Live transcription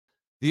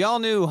The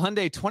all-new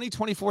Hyundai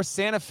 2024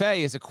 Santa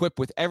Fe is equipped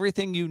with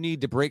everything you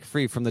need to break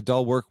free from the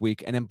dull work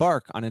week and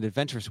embark on an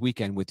adventurous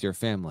weekend with your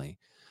family.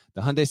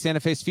 The Hyundai Santa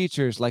Fe's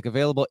features like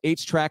available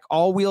H-Track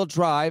all-wheel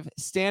drive,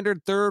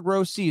 standard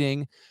third-row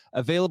seating,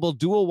 available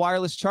dual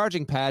wireless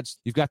charging pads.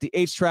 You've got the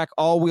H-Track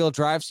all-wheel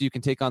drive so you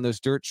can take on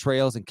those dirt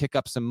trails and kick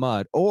up some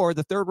mud. Or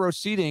the third-row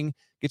seating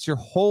gets your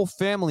whole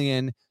family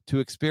in to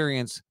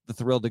experience the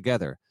thrill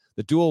together.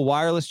 The dual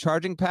wireless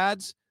charging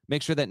pads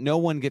make sure that no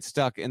one gets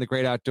stuck in the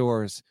great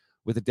outdoors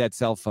with a dead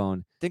cell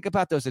phone. Think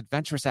about those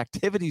adventurous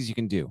activities you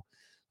can do.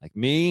 Like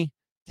me,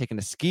 taking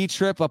a ski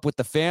trip up with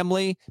the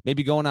family,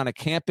 maybe going on a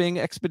camping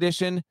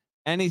expedition,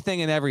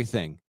 anything and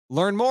everything.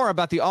 Learn more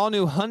about the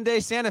all-new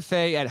Hyundai Santa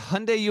Fe at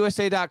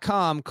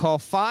HyundaiUSA.com. Call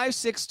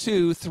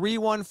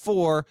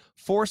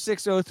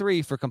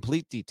 562-314-4603 for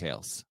complete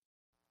details.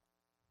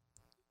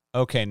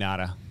 Okay,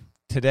 Nada.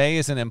 Today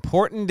is an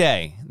important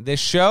day. This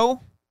show,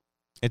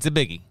 it's a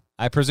biggie.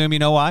 I presume you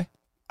know why?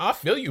 I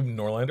feel you,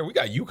 Norlander. We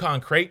got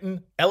UConn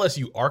Creighton,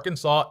 LSU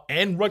Arkansas,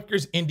 and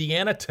Rutgers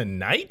Indiana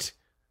tonight.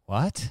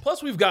 What?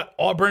 Plus, we've got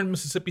Auburn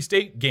Mississippi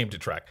State game to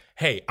track.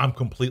 Hey, I'm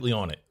completely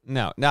on it.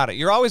 No, not it.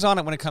 You're always on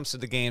it when it comes to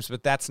the games,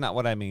 but that's not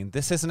what I mean.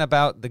 This isn't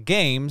about the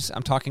games.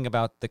 I'm talking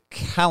about the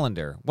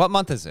calendar. What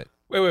month is it?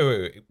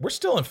 Wait. We're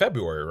still in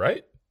February,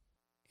 right?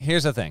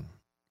 Here's the thing.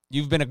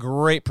 You've been a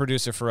great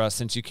producer for us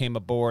since you came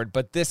aboard,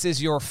 but this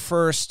is your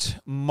first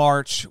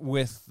March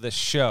with the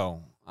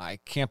show. I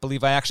can't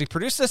believe I actually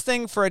produced this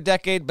thing for a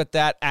decade, but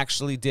that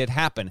actually did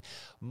happen.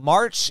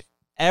 March,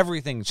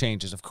 everything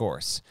changes, of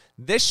course.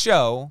 This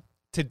show,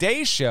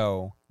 today's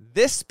show,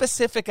 this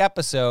specific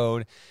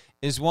episode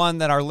is one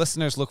that our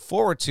listeners look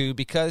forward to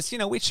because,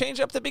 we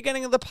change up the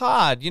beginning of the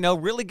pod,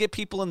 really get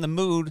people in the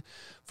mood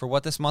for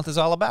what this month is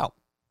all about.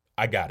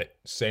 I got it.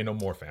 Say no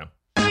more, fam.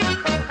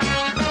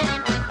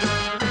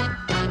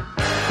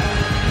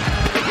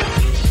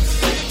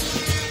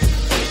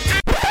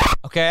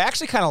 Okay, I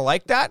actually kind of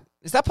like that.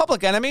 Is that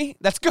Public Enemy?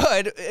 That's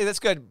good. That's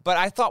good. But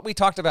I thought we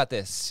talked about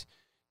this.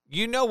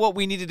 You know what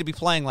we needed to be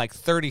playing like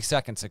 30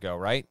 seconds ago,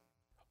 right?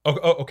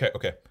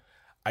 Okay.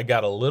 I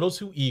got a little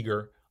too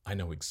eager. I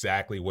know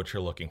exactly what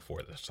you're looking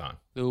for this time.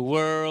 The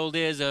world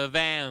is a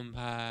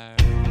vampire.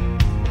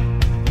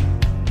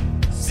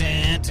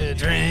 Santa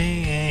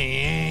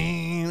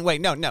Drain. Wait,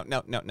 no.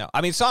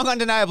 I mean, song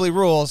undeniably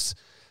rules.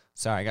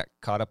 Sorry, I got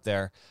caught up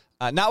there.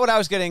 Not what I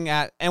was getting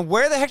at. And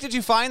where the heck did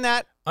you find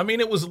that? I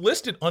mean, it was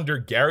listed under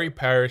Gary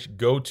Parrish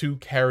go-to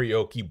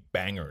karaoke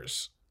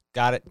bangers.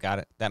 Got it.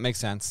 That makes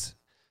sense.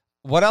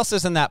 What else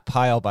is in that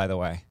pile, by the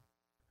way?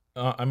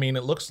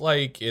 It looks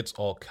like it's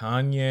all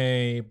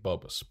Kanye,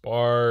 Bubba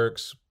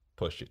Sparks,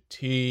 Pusha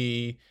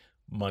T,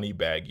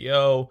 Moneybagg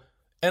Yo,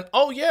 and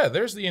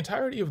there's the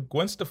entirety of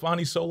Gwen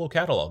Stefani's solo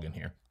catalog in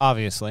here.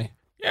 Obviously.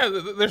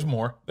 Yeah, there's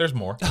more.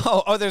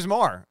 Oh, there's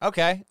more.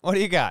 Okay. What do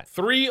you got?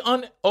 3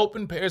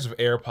 unopened pairs of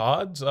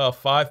AirPods,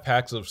 5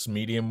 packs of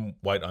medium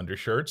white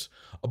undershirts,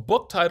 a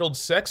book titled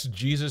Sex,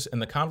 Jesus,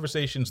 and the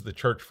Conversations the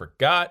Church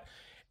Forgot,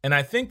 and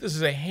I think this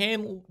is a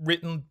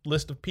handwritten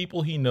list of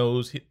people he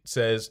knows. It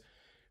says,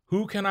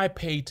 who can I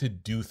pay to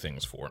do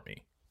things for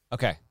me?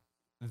 Okay.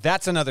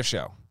 That's another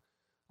show.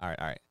 All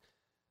right.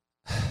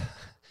 All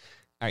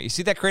right, you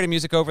see that creative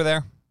music over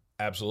there?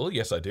 Absolutely.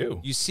 Yes, I do.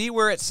 You see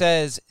where it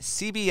says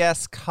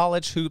CBS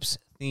College Hoops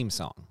theme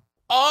song?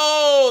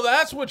 Oh,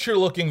 that's what you're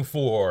looking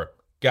for.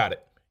 Got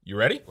it. You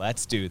ready?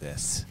 Let's do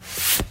this.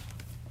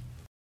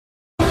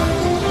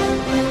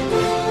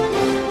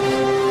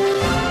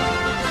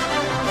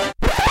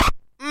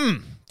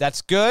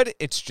 That's good.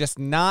 It's just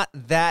not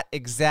that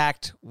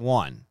exact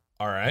one.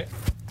 All right.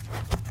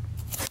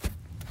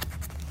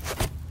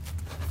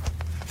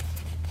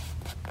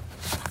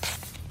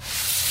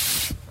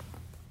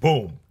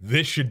 Boom.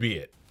 This should be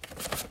it.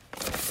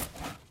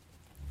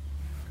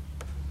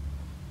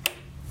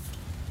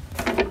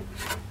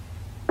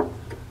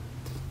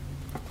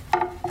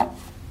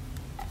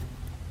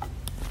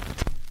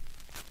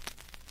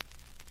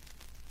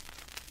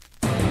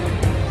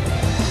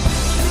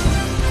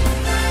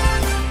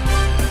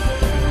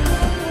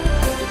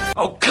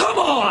 Oh, come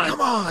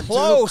on!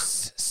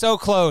 Close. So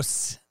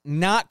close.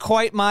 Not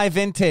quite my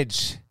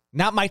vintage.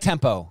 Not my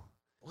tempo.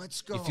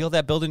 Let's go. You feel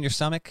that build in your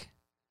stomach?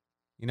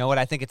 You know what?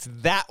 I think it's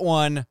that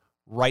one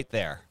right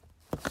there.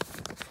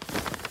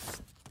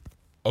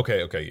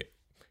 Okay.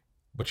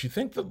 But you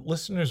think the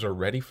listeners are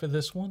ready for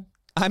this one?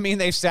 I mean,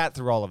 they've sat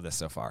through all of this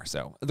so far.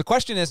 So the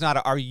question is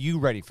not, are you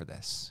ready for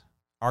this?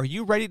 Are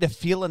you ready to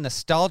feel a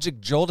nostalgic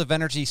jolt of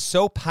energy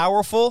so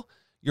powerful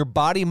your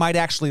body might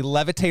actually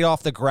levitate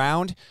off the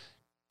ground?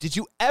 Did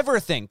you ever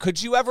think,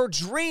 could you ever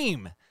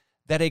dream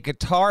that a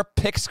guitar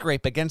pick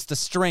scrape against the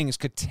strings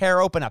could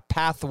tear open a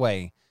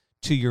pathway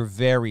to your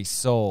very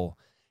soul?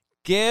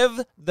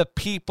 Give the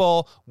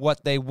people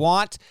what they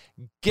want.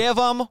 Give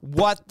them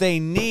what they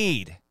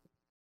need.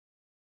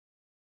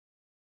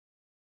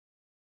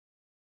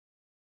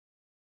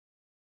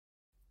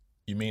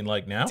 You mean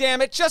like now?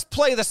 Damn it, just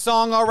play the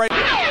song already.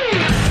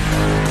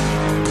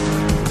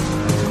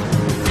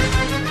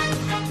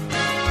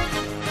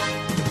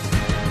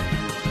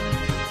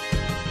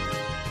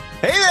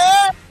 Hey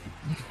there!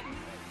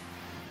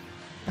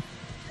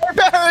 Hey,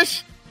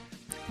 Parrish!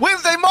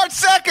 Wednesday, March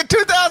 2nd,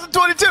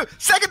 2022,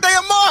 second day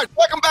of March.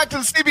 Welcome back to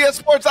the CBS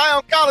Sports Eye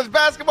on College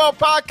Basketball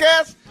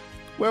Podcast,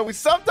 where we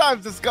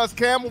sometimes discuss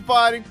camel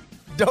fighting,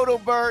 dodo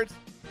birds,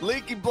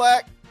 leaky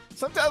black.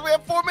 Sometimes we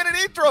have 4-minute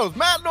intros.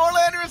 Matt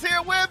Norlander is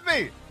here with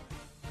me.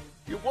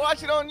 You're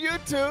watching on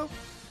YouTube.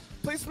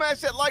 Please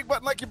smash that like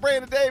button like you're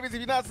Brandon Davies. If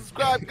you're not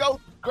subscribed,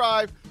 go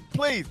subscribe,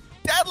 please.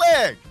 Dad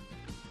leg.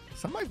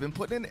 Somebody's been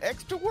putting in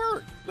extra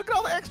work. Look at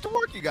all the extra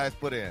work you guys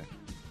put in.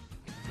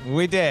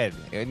 We did.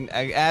 And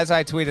as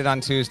I tweeted on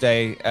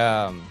Tuesday,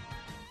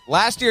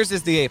 last year's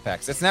is the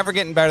apex. It's never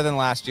getting better than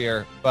last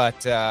year,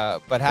 but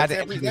had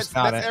to introduce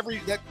on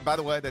it. By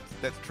the way,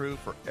 that's true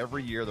for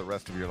every year the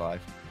rest of your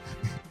life.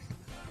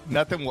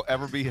 Nothing will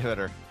ever be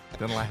better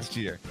than last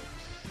year.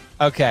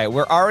 Okay,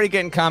 we're already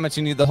getting comments.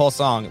 You need the whole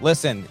song.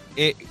 Listen,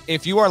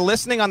 if you are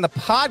listening on the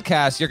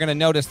podcast, you're going to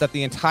notice that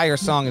the entire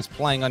song is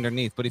playing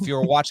underneath. But if you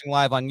are watching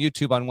live on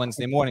YouTube on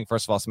Wednesday morning,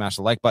 first of all, smash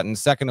the like button.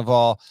 Second of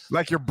all,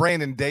 like you're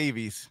Brandon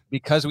Davies.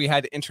 Because we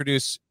had to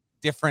introduce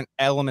different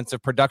elements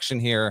of production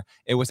here,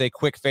 it was a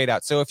quick fade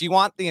out. So if you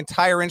want the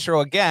entire intro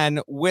again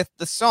with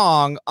the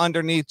song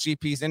underneath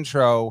GP's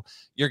intro,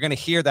 you're going to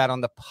hear that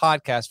on the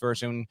podcast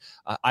version,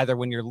 either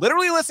when you're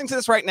literally listening to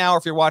this right now, or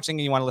if you're watching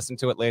and you want to listen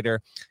to it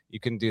later, you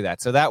can do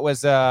that. So that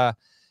was, yeah,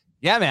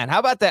 man. How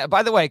about that?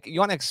 By the way, you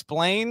want to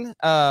explain,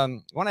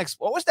 what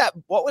was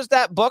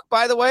that book,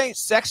 by the way?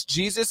 Sex,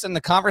 Jesus, and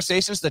the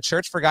Conversations the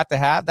Church Forgot to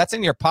Have. That's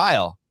in your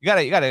pile. You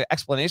got an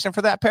explanation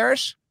for that,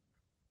 Parrish?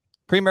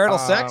 Premarital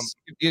sex?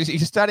 You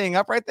studying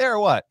up right there or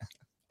what?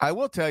 I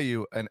will tell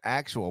you an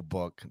actual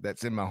book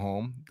that's in my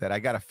home that I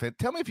got offended.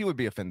 Tell me if you would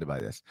be offended by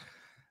this.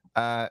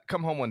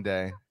 Come home one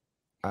day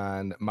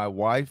and my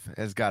wife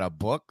has got a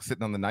book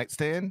sitting on the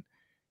nightstand.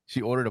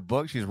 She ordered a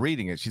book. She's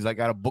reading it. She's like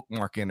got a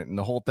bookmark in it and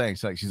the whole thing.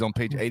 She's on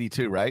page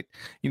 82, right?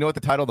 You know what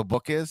the title of the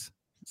book is?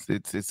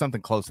 It's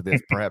something close to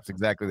this, perhaps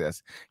exactly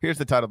this. Here's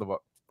the title of the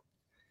book.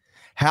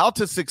 How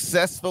to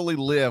Successfully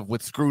Live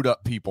with Screwed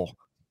Up People.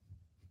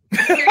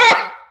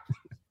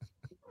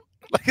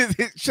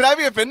 Should I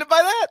be offended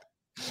by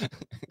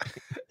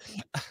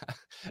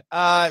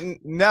that?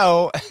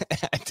 No,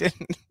 I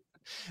didn't.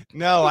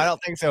 No, I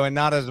don't think so. And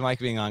not as Mike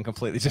being on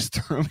completely just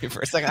threw me for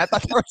a second. I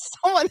thought there was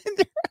someone in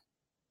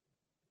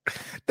there.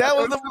 That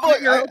was the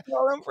book. Your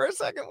hotel room for a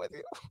second with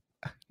you.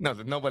 No,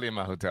 there's nobody in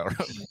my hotel room.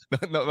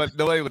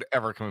 Nobody would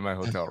ever come in my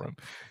hotel room.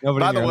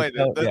 Nobody. By the way,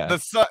 the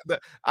sun.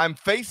 I'm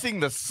facing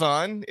the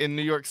sun in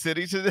New York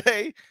City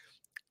today,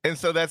 and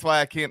so that's why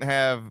I can't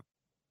have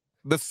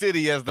the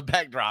city as the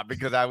backdrop,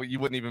 because you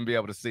wouldn't even be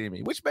able to see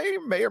me, which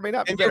may or may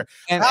not be better.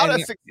 How to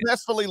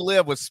Successfully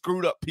Live with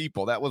Screwed Up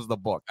People. That was the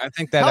book. I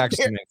think that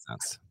actually makes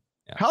sense.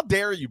 Yeah. How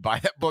dare you buy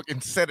that book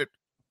and set it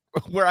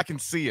where I can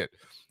see it?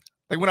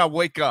 Like when I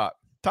wake up.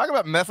 Talk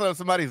about messing up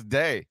somebody's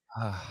day.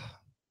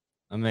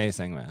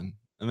 Amazing, man.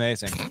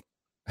 Amazing.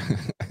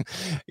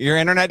 Your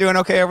internet doing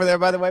okay over there,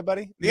 by the way,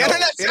 buddy? The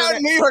internet's out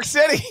in New York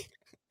City.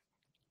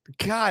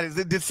 God,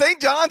 did St.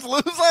 John's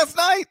lose last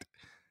night?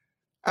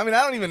 I mean,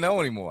 I don't even know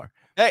anymore.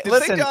 Hey,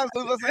 listen,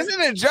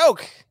 isn't it a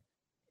joke?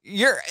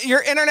 Your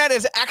internet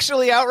is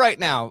actually out right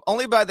now.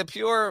 Only by the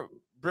pure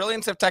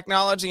brilliance of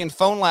technology and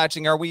phone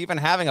latching are we even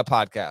having a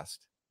podcast.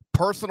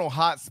 Personal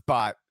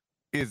hotspot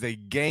is a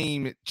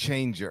game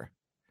changer.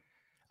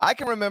 I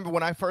can remember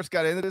when I first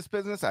got into this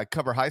business, I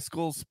cover high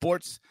school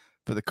sports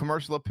for the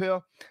Commercial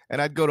Appeal,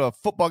 and I'd go to a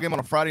football game on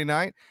a Friday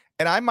night,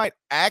 and I might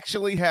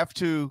actually have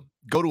to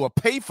go to a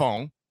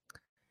payphone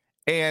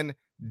and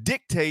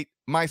dictate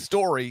my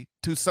story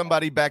to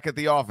somebody back at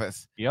the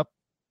office. Yep.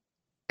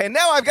 And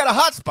now I've got a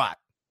hotspot.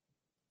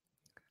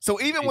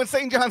 So even when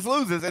St. John's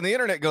loses and the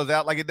internet goes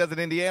out like it does in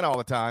Indiana all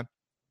the time,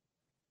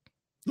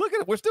 look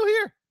at it. We're still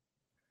here.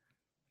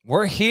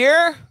 We're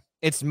here.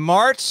 It's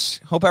March.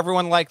 Hope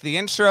everyone liked the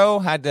intro.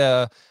 Had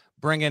to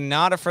bring in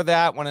Nada for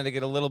that. Wanted to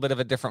get a little bit of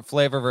a different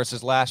flavor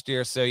versus last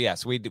year. So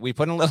yes, we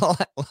put in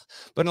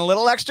a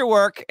little extra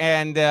work,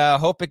 and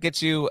hope it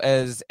gets you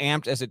as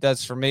amped as it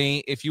does for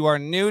me. If you are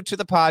new to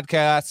the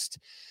podcast,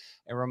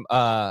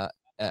 a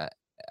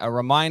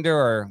reminder,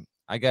 or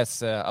I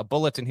guess a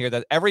bulletin here,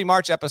 that every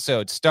March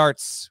episode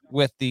starts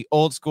with the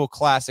old school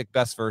classic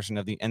best version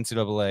of the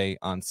NCAA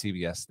on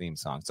CBS theme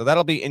song. So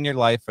that'll be in your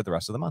life for the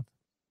rest of the month.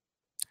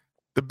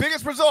 The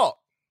biggest result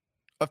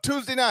of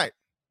Tuesday night,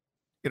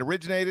 it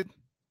originated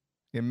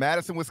in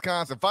Madison,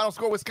 Wisconsin. Final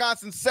score,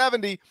 Wisconsin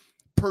 70,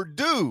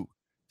 Purdue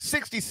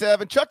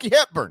 67. Chucky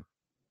Hepburn,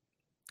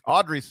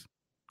 Audrey's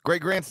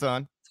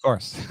great-grandson. Of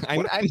course. I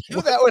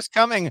knew that was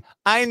coming.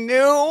 I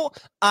knew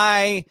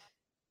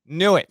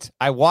it.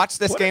 I watched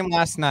this game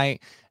last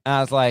night, and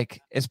I was like,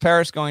 is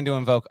Parrish going to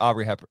invoke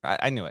Aubrey Hepburn?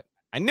 I knew it.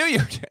 I knew you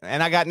were doing it.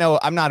 And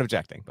I'm not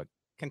objecting, but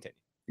continue.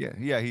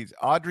 Yeah, he's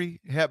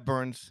Audrey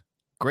Hepburn's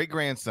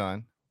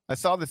great-grandson. I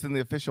saw this in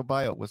the official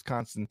bio,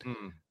 Wisconsin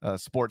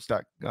Sports.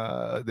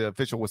 The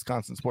official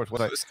Wisconsin Sports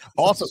website.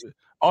 Also,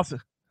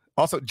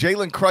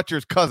 Jalen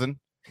Crutcher's cousin,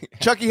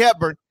 Chucky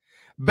Hepburn,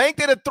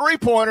 banked in a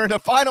three-pointer in the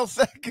final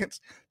seconds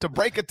to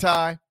break a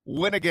tie,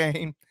 win a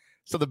game.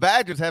 So the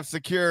Badgers have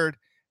secured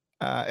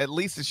at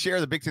least a share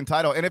of the Big Ten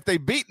title. And if they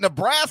beat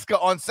Nebraska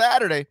on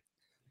Saturday,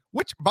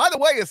 which, by the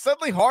way, is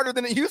suddenly harder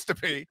than it used to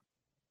be,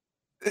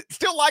 it's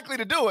still likely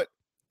to do it,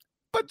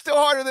 but still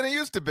harder than it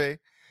used to be.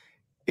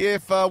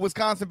 If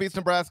Wisconsin beats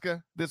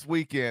Nebraska this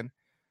weekend,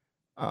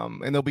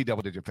 and they'll be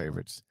double-digit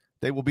favorites,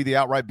 they will be the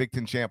outright Big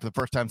Ten champ for the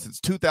first time since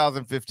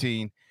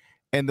 2015,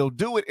 and they'll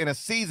do it in a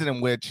season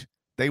in which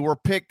they were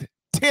picked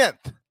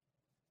 10th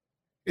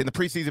in the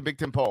preseason Big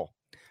Ten poll.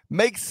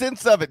 Make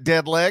sense of it,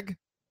 dead leg.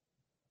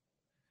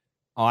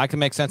 Oh, I can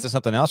make sense of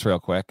something else real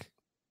quick.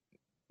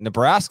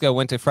 Nebraska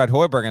went to Fred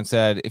Hoiberg and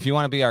said, if you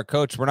want to be our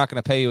coach, we're not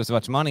going to pay you as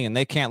much money, and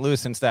they can't lose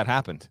since that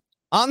happened.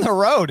 On the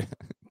road,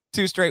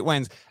 2 straight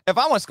wins. If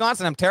I'm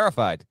Wisconsin, I'm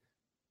terrified.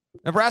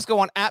 Nebraska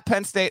won at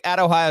Penn State, at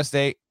Ohio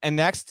State, and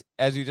next,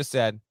 as you just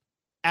said,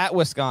 at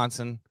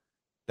Wisconsin.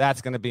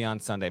 That's going to be on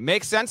Sunday.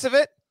 Make sense of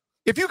it?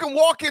 If you can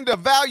walk into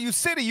Value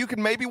City, you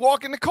can maybe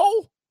walk into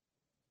Cole.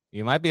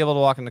 You might be able to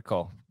walk into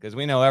Cole because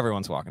we know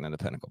everyone's walking into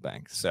Pinnacle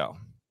Bank. So,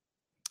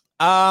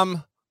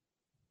 man,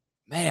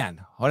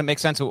 how to make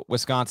sense of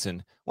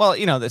Wisconsin? Well,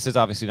 this is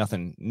obviously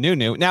nothing new.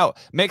 Now,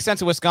 make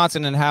sense of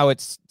Wisconsin and how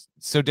it's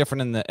so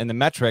different in the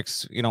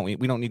metrics. We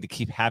don't need to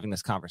keep having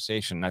this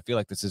conversation. I feel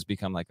like this has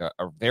become like a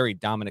very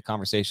dominant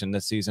conversation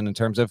this season in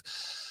terms of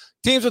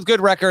teams with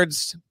good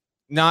records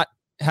not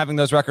having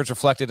those records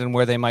reflected in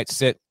where they might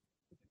sit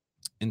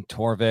in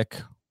Torvik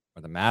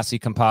or the Massey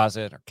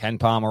composite or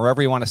KenPom or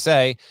wherever you want to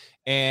say.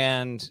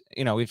 And,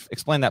 we've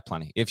explained that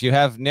plenty. If you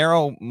have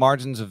narrow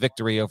margins of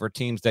victory over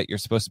teams that you're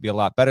supposed to be a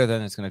lot better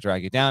than, it's going to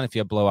drag you down. If you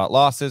have blowout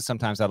losses,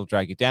 sometimes that'll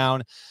drag you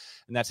down.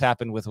 And that's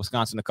happened with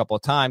Wisconsin a couple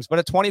of times. But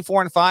at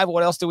 24-5,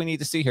 what else do we need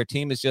to see here?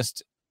 Team is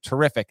just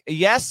terrific.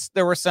 Yes,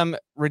 there were some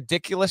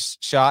ridiculous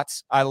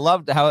shots. I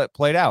loved how it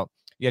played out.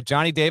 You had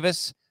Johnny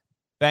Davis,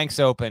 banks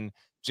open.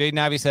 Jaden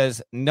Ivey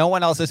says, no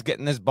one else is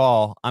getting this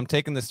ball. I'm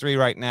taking this 3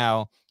 right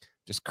now.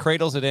 Just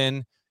cradles it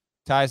in,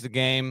 ties the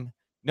game.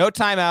 No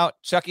timeout.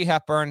 Chucky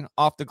Hepburn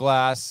off the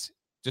glass.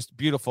 Just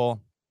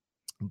beautiful.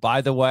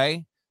 By the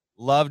way,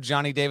 loved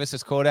Johnny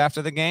Davis's quote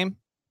after the game.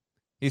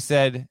 He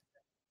said,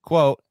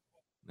 quote,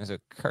 there's a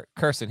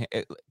curse in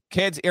here.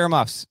 Kids,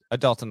 earmuffs,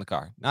 adults in the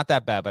car. Not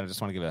that bad, but I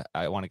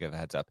want to give a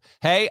heads up.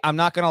 Hey, I'm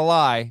not going to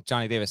lie,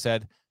 Johnny Davis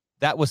said.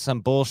 That was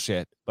some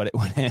bullshit, but it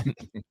went in.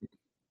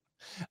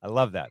 I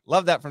love that.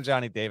 Love that from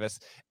Johnny Davis.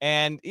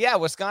 And yeah,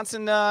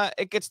 Wisconsin,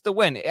 it gets the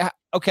win.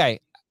 Okay.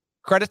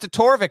 Credit to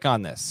Torvik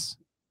on this.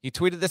 He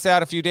tweeted this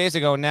out a few days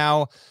ago.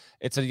 Now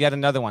it's yet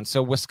another one.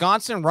 So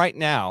Wisconsin right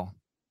now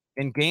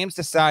in games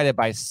decided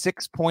by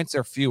 6 points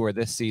or fewer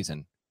this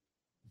season,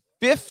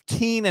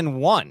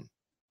 15-1.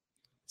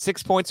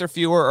 6 points or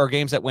fewer or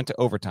games that went to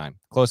overtime.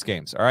 Close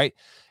games. All right.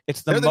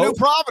 They're the new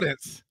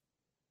Providence.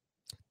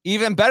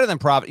 Even better than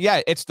Providence.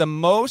 Yeah. It's the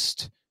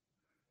most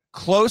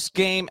close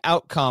game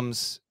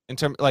outcomes in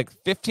terms, like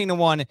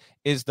 15-1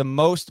 is the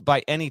most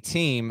by any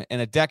team in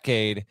a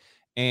decade.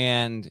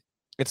 And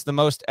it's the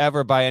most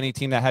ever by any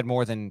team that had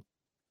more than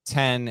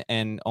 10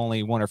 and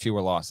only 1 or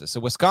fewer losses. So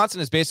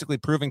Wisconsin is basically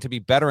proving to be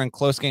better in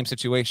close game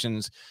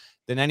situations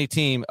than any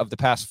team of the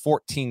past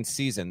 14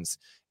 seasons.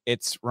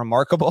 It's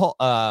remarkable.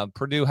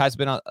 Purdue has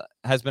been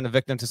a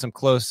victim to some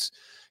close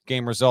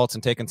game results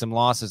and taken some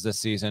losses this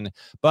season.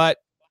 But,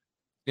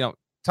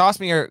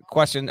 toss me your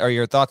question or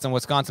your thoughts on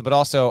Wisconsin, but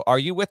also, are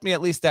you with me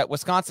at least that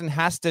Wisconsin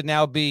has to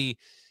now be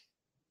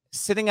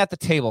sitting at the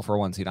table for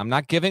 1 seed? I'm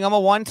not giving them a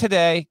 1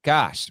 today.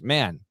 Gosh,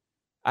 man,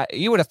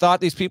 you would have thought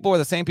these people were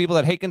the same people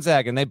that hate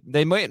Gonzaga, and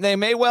they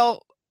may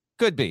well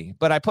could be.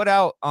 But I put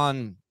out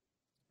on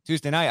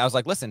Tuesday night, I was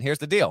like, listen, here's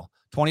the deal: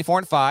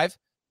 24-5,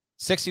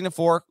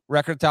 16-4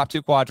 record top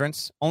 2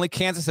 quadrants. Only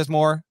Kansas has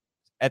more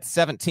at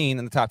 17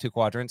 in the top 2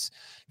 quadrants.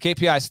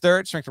 KPI is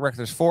 3rd, strength of record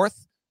is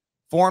 4th.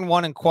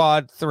 4-1 in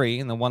quad 3,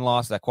 and the one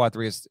loss that quad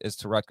 3 is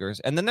to Rutgers.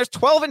 And then there's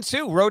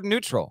 12-2 road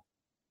neutral.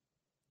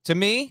 To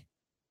me,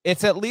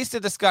 it's at least a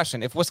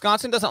discussion. If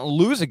Wisconsin doesn't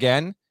lose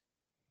again,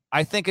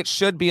 I think it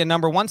should be a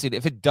number 1 seed.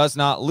 If it does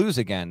not lose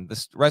again,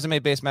 this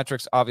resume-based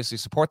metrics obviously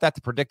support that.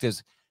 The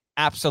predictors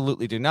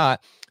absolutely do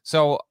not.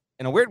 So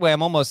in a weird way, I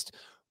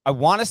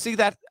want to see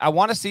that. I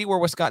want to see where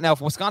Wisconsin, now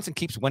if Wisconsin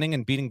keeps winning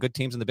and beating good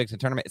teams in the Big Ten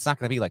tournament, it's not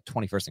going to be like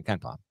 21st in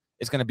KenPom.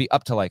 It's going to be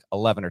up to like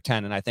 11 or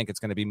 10, and I think it's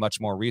going to be much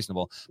more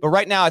reasonable. But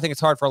right now, I think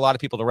it's hard for a lot of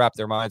people to wrap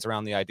their minds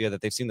around the idea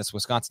that they've seen this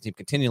Wisconsin team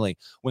continually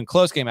win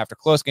close game after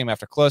close game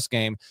after close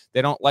game.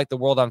 They don't light the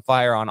world on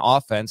fire on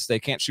offense. They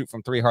can't shoot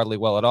from 3 hardly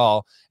well at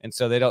all, and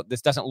so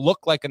this doesn't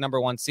look like a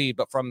number 1 seed.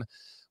 But from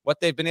what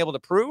they've been able to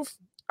prove,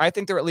 I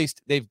think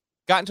they've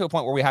gotten to a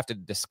point where we have to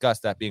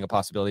discuss that being a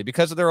possibility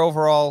because of their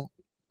overall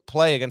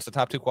play against the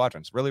top 2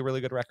 quadrants. Really, really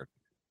good record.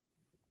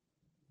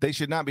 They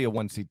should not be a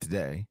 1 seed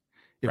today.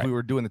 If we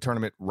were doing the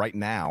tournament right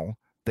now,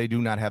 they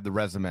do not have the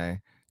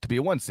resume to be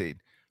a 1 seed.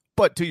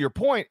 But to your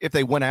point, if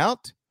they went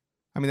out,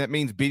 that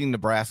means beating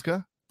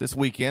Nebraska this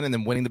weekend and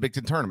then winning the Big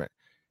Ten tournament.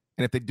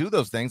 And if they do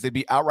those things, they'd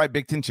be outright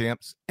Big Ten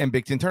champs and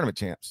Big Ten tournament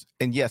champs.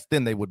 And yes,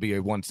 then they would be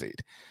a 1 seed.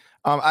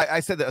 I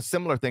said a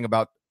similar thing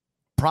about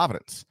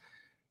Providence,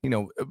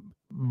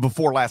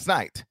 before last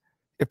night.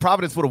 if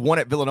Providence would have won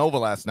at Villanova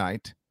last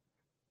night,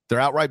 they're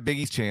outright Big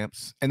East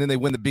champs, and then they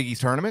win the Big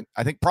East tournament.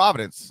 I think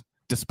Providence,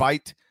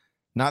 despite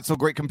not so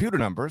great computer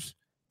numbers,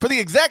 for the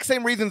exact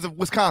same reasons of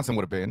Wisconsin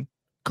would have been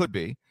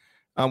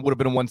a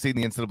 1 seed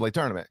in the NCAA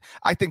tournament.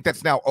 I think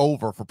that's now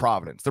over for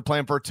Providence. They're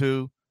playing for a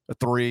 2, a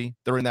 3.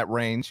 They're in that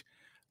range,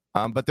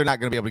 but they're not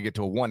going to be able to get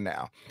to a 1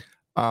 now.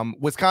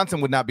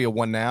 Wisconsin would not be a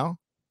 1 now,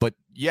 but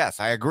yes,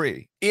 I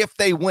agree. If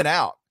they win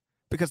out,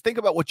 because think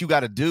about what you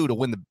got to do to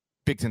win the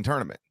Big Ten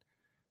tournament.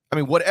 I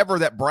mean, whatever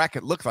that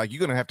bracket looks like, you're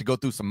going to have to go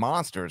through some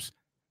monsters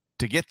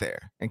to get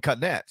there and cut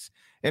nets.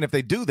 And if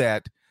they do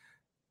that,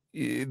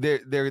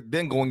 they're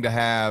then going to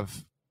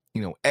have,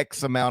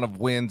 X amount of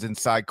wins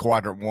inside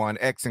quadrant 1,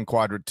 X in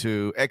quadrant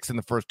 2, X in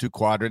the first 2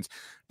 quadrants.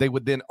 They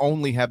would then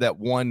only have that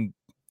one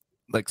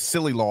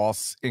silly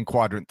loss in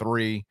quadrant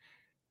 3.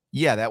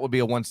 Yeah, that would be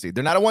a 1 seed.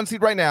 They're not a 1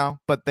 seed right now,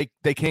 but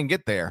they can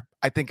get there.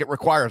 I think it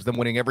requires them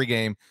winning every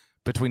game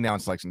between now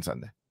and Selection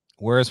Sunday.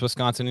 Where is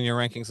Wisconsin in your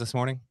rankings this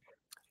morning?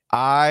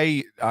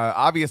 I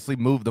obviously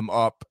moved them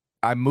up.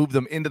 I moved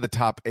them into the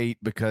top 8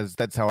 because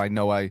that's how I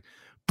know I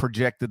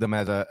projected them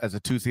as a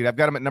 2 seed. I've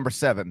got them at number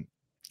 7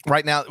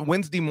 right now.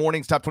 Wednesday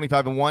morning's top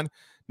 25 and 1.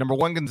 Number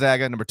 1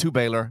 Gonzaga, number 2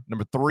 Baylor,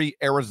 number 3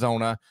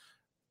 Arizona.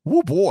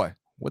 Woo boy,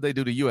 what'd they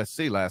do to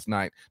USC last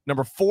night?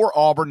 Number 4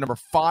 Auburn, number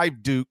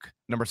 5 Duke,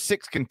 number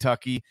 6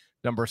 Kentucky,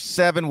 number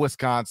 7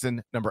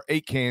 Wisconsin, number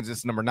 8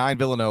 Kansas, number 9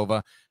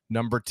 Villanova,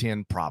 number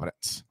 10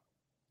 Providence.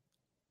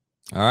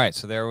 All right,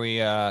 so there we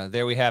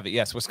have it.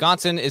 Yes,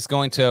 Wisconsin is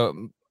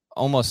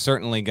almost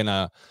certainly going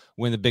to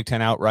win the Big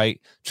Ten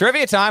outright.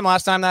 Trivia time.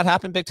 Last time that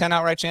happened, Big Ten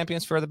outright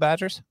champions for the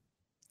Badgers.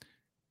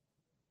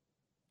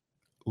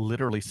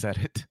 Literally said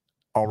it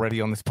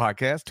already on this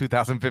podcast,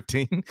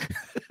 2015. I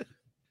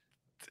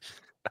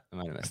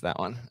might have missed that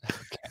one.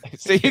 Okay.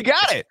 So you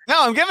got it. No,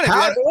 I'm giving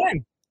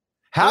it.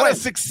 How to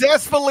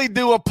successfully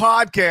do a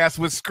podcast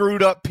with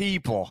screwed up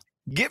people.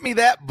 Get me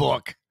that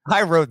book.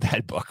 I wrote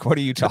that book. What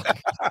are you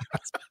talking about?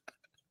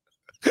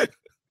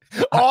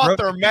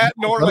 Author Matt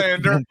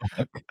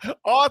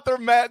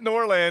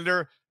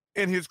Norlander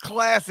in his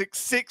classic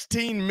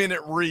 16-minute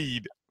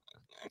read.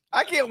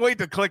 I can't wait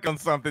to click on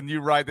something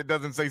you write that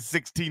doesn't say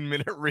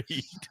 16-minute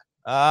read.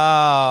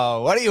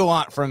 Oh, what do you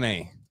want from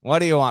me?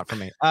 Every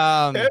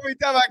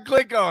time I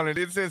click on it,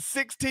 it says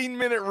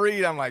 16-minute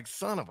read. I'm like,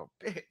 son of a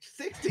bitch,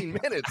 16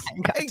 minutes.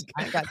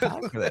 I got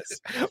time for this.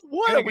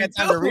 What are we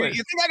doing?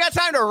 You think I got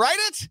time to write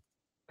it?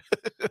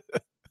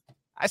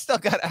 I just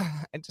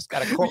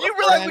got a You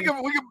realize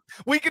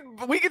we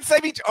could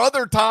save each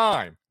other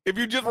time if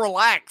you just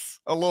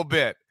relax a little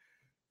bit.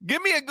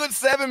 Give me a good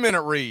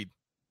 7-minute read.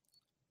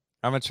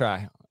 I'm gonna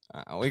try.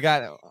 We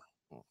got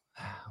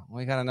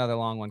another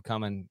long one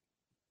coming.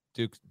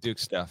 Duke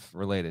stuff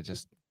related.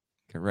 Just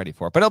get ready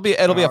for it. But it'll be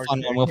a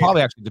fun one. We'll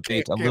probably actually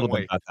debate a little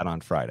bit about that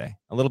on Friday.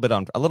 A little bit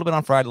on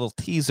Friday. A little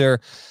teaser,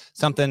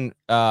 something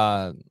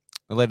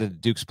related to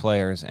Duke's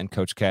players and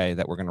Coach K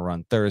that we're gonna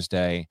run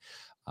Thursday.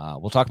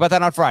 We'll talk about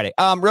that on Friday.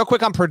 Real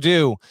quick on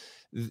Purdue.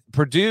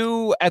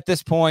 Purdue at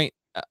this point,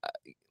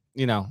 has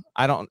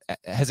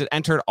it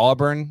entered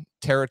Auburn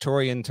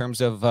territory in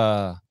terms of,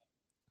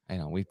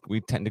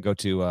 we tend to go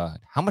to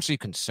how much are you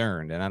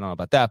concerned? And I don't know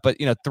about that, but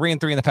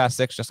 3-3 in the past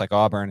 6, just like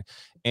Auburn,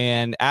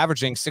 and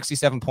averaging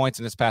 67 points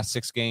in its past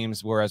 6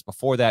 games. Whereas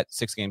before that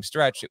 6-game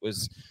stretch, it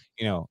was,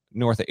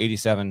 north of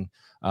 87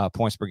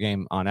 points per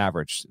game on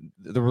average.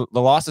 The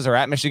losses are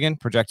at Michigan,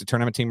 projected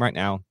tournament team right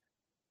now.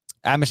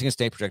 At Michigan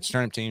State, projected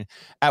tournament team.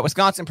 At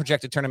Wisconsin,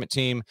 projected tournament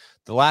team.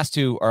 The last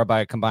 2 are by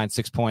a combined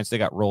 6 points. They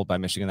got rolled by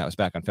Michigan. That was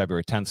back on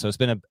February 10th. So it's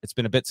been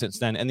a bit since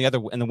then. And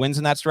the wins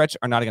in that stretch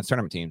are not against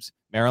tournament teams.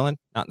 Maryland,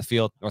 not in the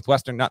field.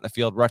 Northwestern, not in the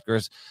field.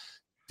 Rutgers,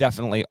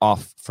 definitely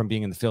off from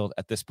being in the field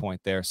at this point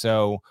there.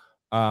 So,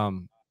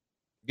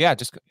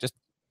 just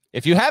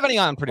if you have any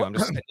on Purdue, I'm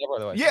just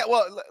otherwise. Yeah,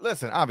 well,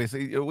 listen,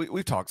 obviously,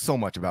 we've talked so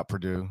much about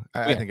Purdue.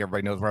 I think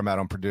everybody knows where I'm at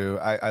on Purdue.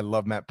 I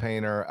love Matt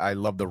Painter. I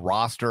love the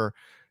roster.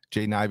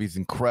 Jaden Ivey's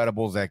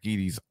incredible. Zach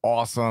Edey's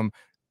awesome.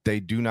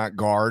 They do not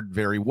guard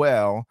very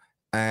well,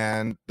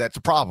 and that's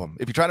a problem.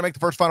 If you're trying to make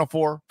the first Final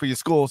Four for your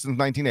school since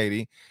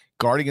 1980,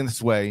 guarding in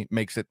this way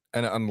makes it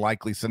an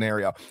unlikely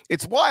scenario.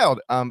 It's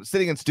wild.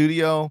 Sitting in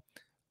studio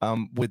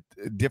with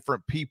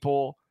different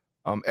people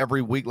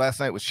every week. Last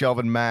night was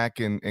Shelvin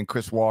Mack and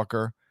Chris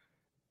Walker,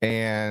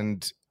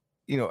 and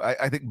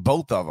I think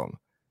both of them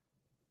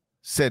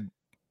said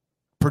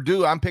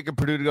Purdue. I'm picking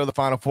Purdue to go to the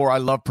Final Four. I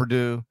love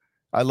Purdue.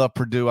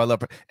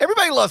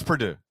 Everybody loves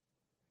Purdue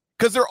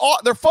because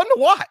they're fun to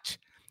watch.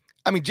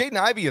 I mean, Jaden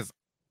Ivey is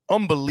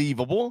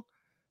unbelievable.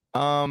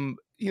 When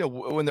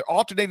they're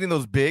alternating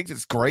those bigs,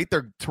 it's great.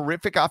 They're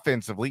terrific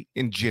offensively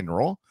in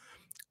general.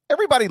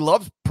 Everybody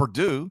loves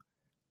Purdue.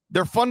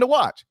 They're fun to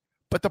watch.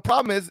 But the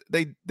problem is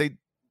the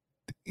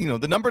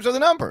numbers are the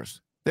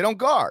numbers. They don't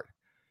guard.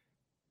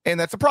 And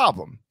that's a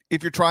problem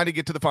if you're trying to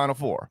get to the Final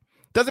Four.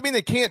 Doesn't mean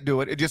they can't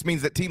do it. It just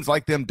means that teams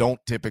like them don't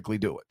typically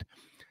do it.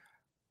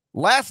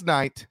 Last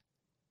night,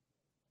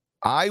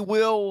 I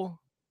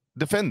will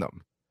defend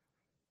them.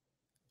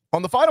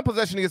 On the final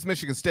possession against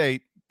Michigan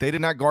State, they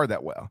did not guard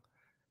that well.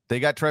 They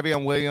got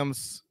Trevion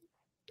Williams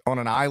on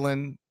an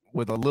island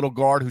with a little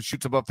guard who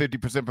shoots above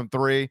 50% from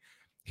three.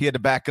 He had to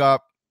back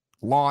up,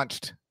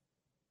 launched,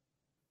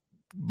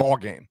 ball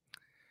game.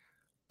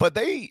 But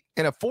they,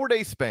 in a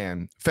 4-day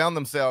span, found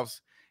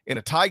themselves in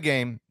a tie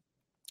game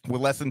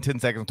with less than 10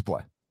 seconds to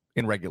play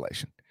in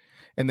regulation,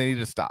 and they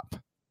needed to stop.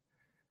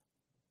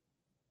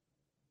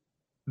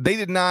 They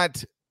did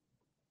not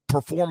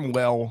perform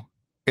well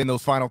in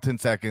those final 10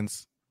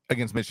 seconds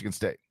against Michigan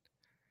State.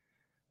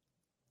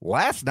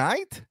 Last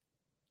night,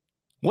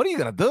 what are you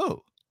going to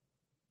do?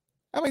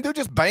 I mean, they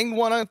just banged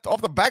one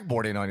off the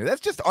backboard in on you.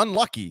 That's just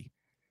unlucky.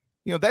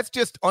 You know, that's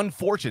just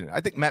unfortunate. I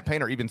think Matt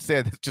Painter even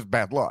said it's just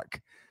bad luck.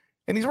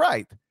 And he's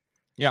right.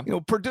 Yeah. You know,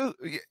 Purdue,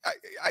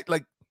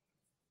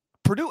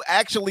 Purdue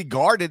actually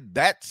guarded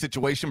that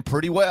situation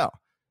pretty well.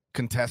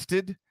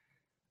 Contested.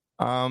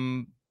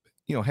 You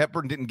know,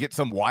 Hepburn didn't get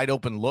some wide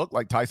open look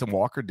like Tyson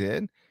Walker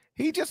did.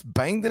 He just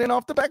banged it in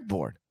off the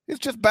backboard. It's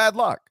just bad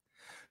luck.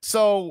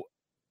 So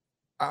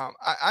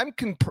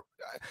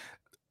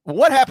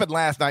what happened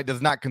last night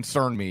does not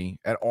concern me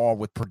at all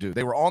with Purdue.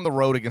 They were on the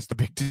road against the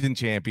Big Ten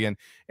champion,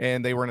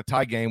 and they were in a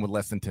tie game with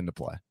less than 10 to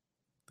play.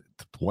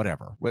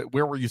 Whatever.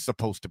 Where were you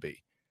supposed to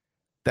be?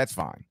 That's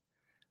fine.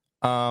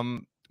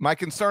 My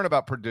concern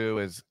about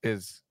Purdue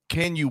is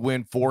can you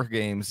win 4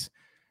 games,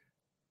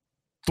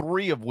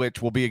 3 of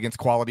which will be against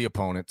quality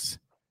opponents,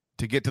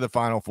 to get to the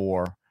Final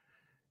Four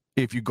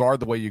if you guard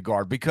the way you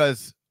guard?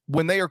 Because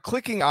when they are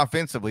clicking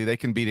offensively, they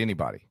can beat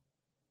anybody.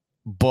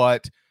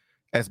 But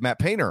as Matt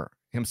Painter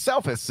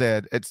himself has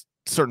said at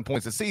certain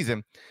points of the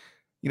season,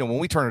 you know, when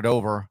we turn it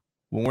over,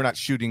 when we're not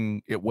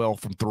shooting it well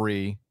from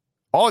 3,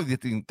 all of these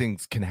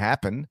things can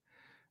happen.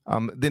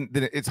 Then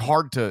it's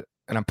hard to,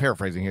 and I'm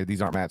paraphrasing here,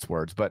 these aren't Matt's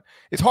words, but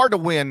it's hard to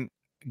win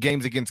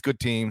games against good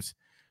teams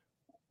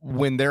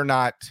when they're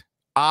not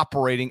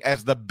operating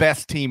as the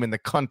best team in the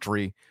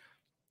country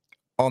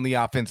on the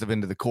offensive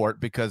end of the court,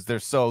 because they're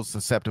so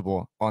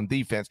susceptible on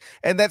defense.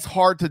 And that's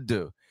hard to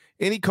do.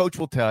 Any coach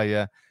will tell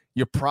you,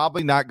 you're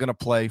probably not going to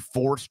play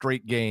 4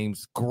 straight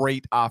games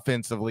great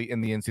offensively in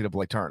the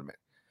NCAA tournament.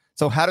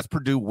 So how does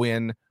Purdue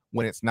win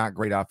when it's not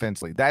great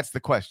offensively? That's the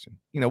question.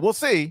 You know, we'll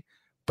see,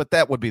 but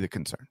that would be the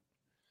concern.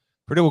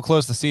 Purdue will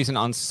close the season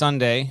on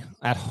Sunday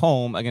at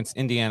home against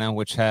Indiana,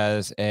 which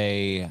has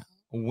a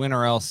win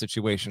or else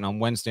situation on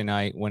Wednesday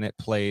night when it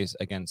plays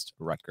against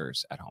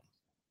Rutgers at home.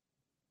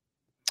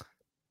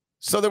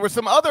 So there were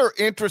some other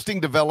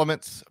interesting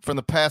developments from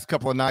the past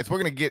couple of nights. We're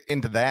going to get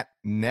into that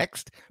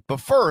next.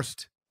 But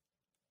first,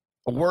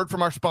 a word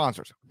from our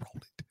sponsors. Roll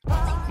it.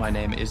 My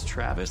name is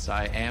Travis.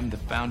 I am the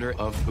founder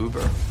of Uber.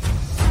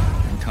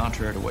 And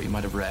contrary to what you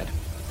might have read,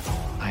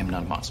 I am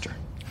not a monster.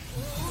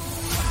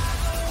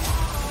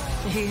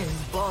 He is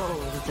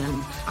bold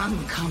and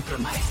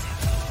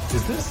uncompromising.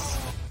 Is this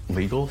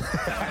legal?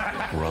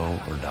 Roll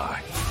or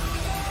die.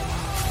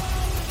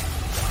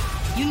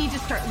 You need to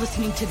start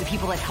listening to the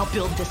people that help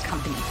build this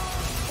company.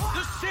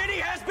 The city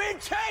has been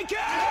taken!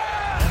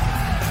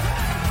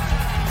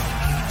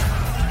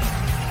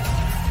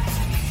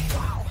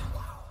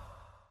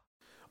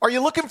 Are you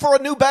looking for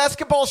a new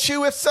basketball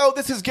shoe? If so,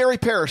 this is Gary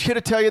Parrish here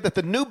to tell you that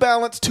the New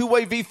Balance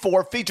 2-Way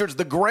V4 features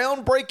the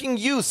groundbreaking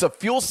use of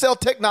fuel cell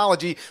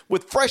technology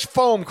with fresh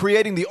foam,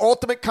 creating the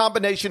ultimate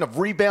combination of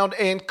rebound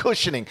and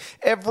cushioning.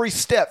 Every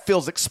step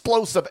feels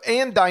explosive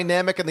and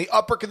dynamic, and the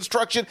upper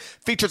construction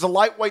features a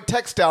lightweight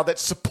textile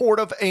that's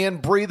supportive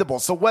and breathable.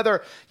 So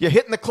whether you're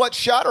hitting the clutch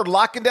shot or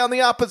locking down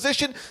the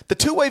opposition, the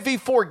 2-Way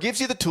V4 gives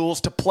you the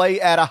tools to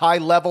play at a high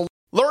level.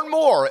 Learn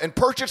more and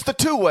purchase the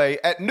 2-Way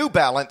at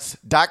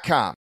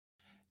newbalance.com.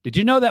 Did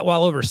you know that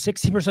while over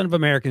 60% of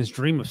Americans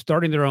dream of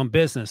starting their own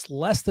business,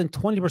 less than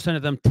 20%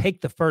 of them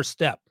take the first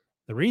step?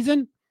 The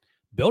reason?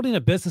 Building a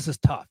business is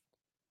tough.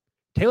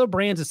 Taylor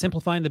Brands is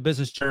simplifying the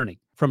business journey.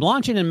 From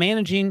launching and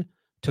managing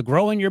to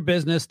growing your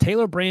business,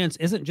 Taylor Brands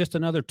isn't just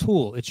another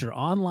tool. It's your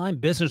online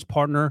business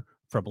partner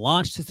from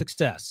launch to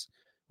success.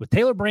 With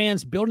Taylor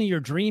Brands, building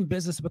your dream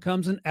business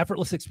becomes an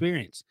effortless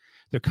experience.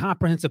 Their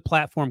comprehensive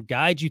platform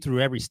guides you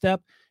through every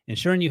step,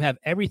 ensuring you have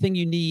everything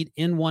you need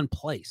in one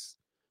place.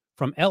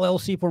 From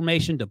LLC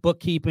formation to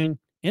bookkeeping,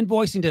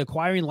 invoicing to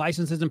acquiring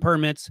licenses and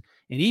permits,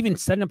 and even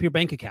setting up your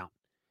bank account,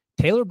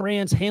 Taylor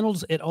Brands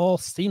handles it all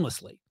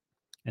seamlessly.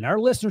 And our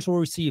listeners will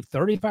receive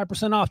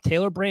 35% off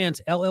Taylor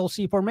Brands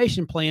LLC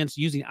formation plans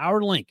using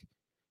our link,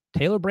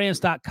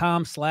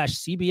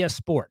 taylorbrands.com/CBS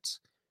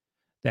Sports.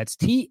 That's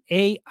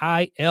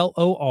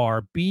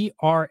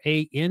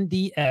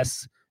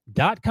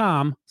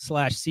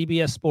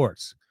TAILORBRANDS.com/CBS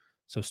Sports.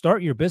 So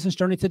start your business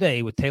journey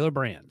today with Taylor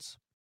Brands.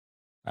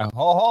 Let's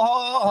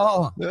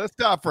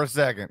stop for a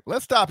second.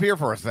 Let's stop here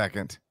for a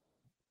second.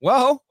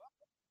 Whoa.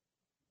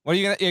 What are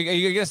you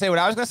gonna say what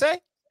I was gonna say?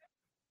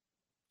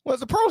 What's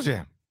the Pearl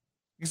Jam?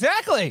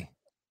 Exactly.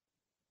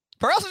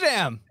 Pearl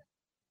Jam.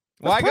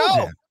 Why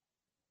go?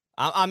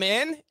 I'm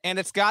in, and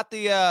it's got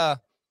the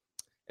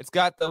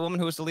woman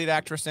who was the lead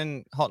actress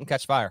in *Halt and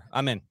Catch Fire*.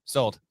 I'm in.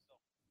 Sold.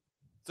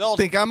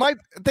 Think I might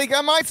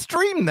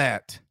stream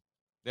that.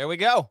 There we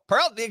go.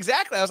 Pearl,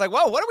 exactly. I was like,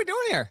 whoa, what are we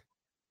doing here?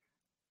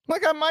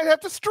 Like I might have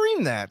to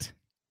stream that.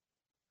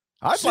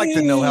 I'd like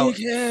to know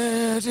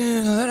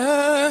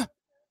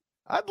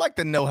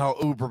how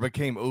Uber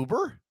became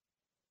Uber.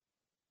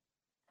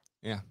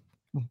 Yeah.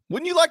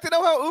 Wouldn't you like to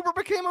know how Uber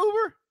became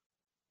Uber?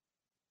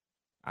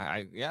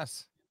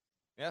 Yes.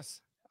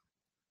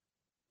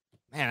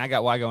 Man, I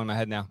got Wygo in my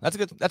head now. That's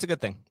a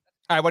good thing.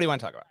 All right, what do you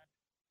want to talk about?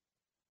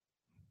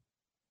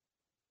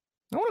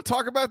 I want to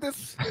talk about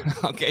this.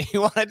 Okay,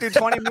 you want to do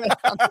 20 minutes?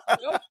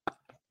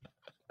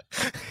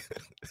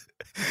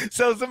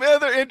 So some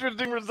other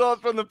interesting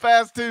results from the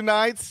past 2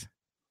 nights.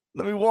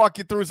 Let me walk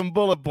you through some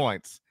bullet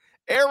points.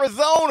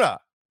 Arizona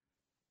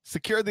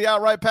secured the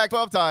outright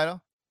Pac-12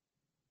 title.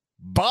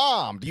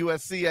 Bombed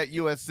USC at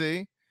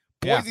USC.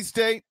 Boise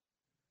State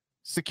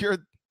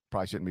secured.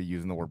 Probably shouldn't be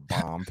using the word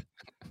bombed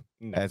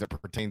as it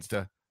pertains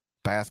to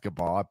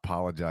basketball. I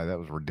apologize. That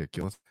was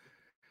ridiculous.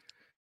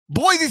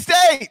 Boise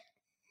State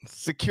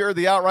secured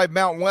the outright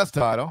Mountain West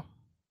title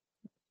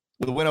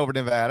with a win over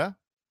Nevada.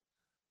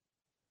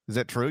 Is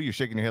that true? You're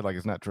shaking your head like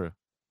it's not true.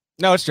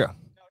 No, it's true.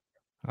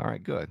 All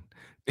right, good.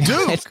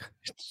 Duke.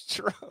 It's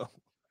true.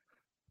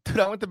 Dude,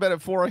 I went to bed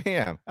at 4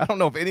 a.m. I don't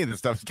know if any of this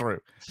stuff's true.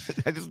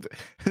 I just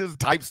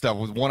type stuff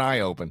with one eye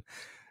open.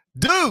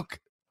 Duke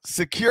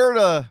secured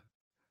at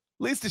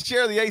least a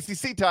share of the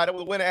ACC title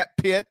with a win at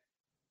Pitt.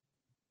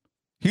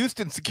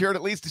 Houston secured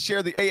at least a share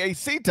of the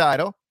AAC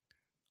title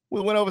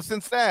with a win over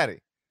Cincinnati.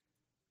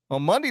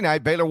 On Monday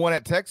night, Baylor won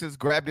at Texas,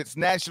 grabbed its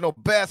national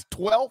best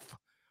 12th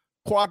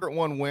Quadrant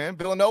 1 win.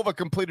 Villanova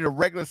completed a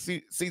regular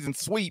season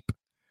sweep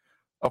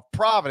of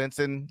Providence,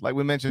 and like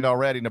we mentioned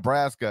already,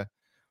 Nebraska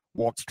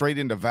walked straight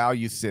into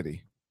Value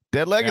City.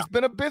 Deadleg, It's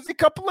been a busy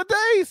couple of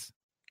days.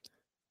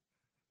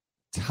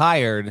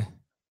 Tired.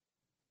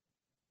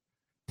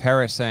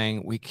 Paris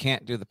saying we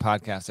can't do the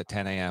podcast at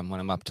 10 a.m. when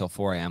I'm up till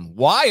 4 a.m.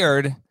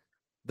 Wired,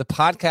 the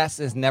podcast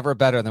is never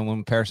better than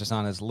when Paris is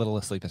on as little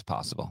asleep as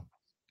possible.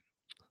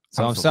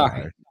 So I'm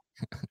sorry.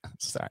 I'm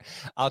sorry.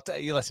 I'll tell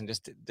you, listen,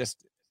 just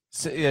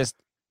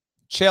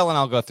chill and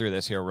I'll go through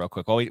this here real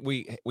quick. Well,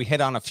 we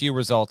hit on a few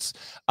results.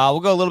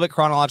 We'll go a little bit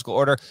chronological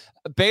order.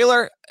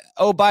 Baylor,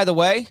 oh, by the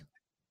way,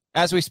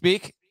 as we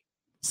speak,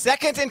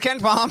 second in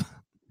KenPom,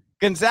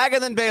 Gonzaga,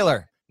 then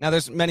Baylor. Now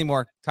there's many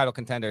more title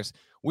contenders.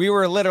 We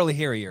were literally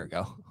here a year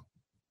ago.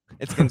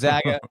 It's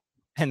Gonzaga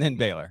and then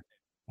Baylor.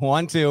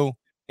 1-2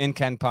 in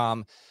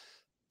KenPom.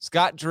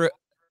 Scott Drew,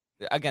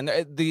 again,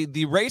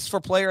 the race for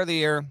player of the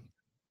year,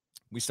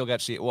 we still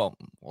got we'll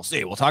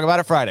see. We'll talk about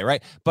it Friday,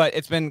 right? But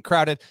it's been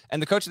crowded,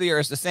 and the coach of the year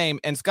is the same.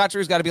 And Scott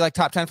Drew's got to be like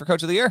top 10 for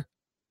coach of the year.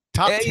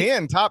 Top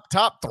 10, top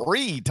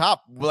 3,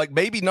 top like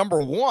maybe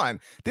number 1.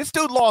 This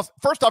dude lost.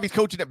 First off, he's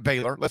coaching at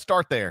Baylor. Let's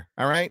start there.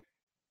 All right.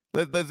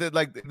 He's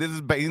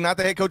not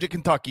the head coach at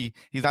Kentucky.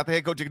 He's not the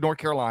head coach at North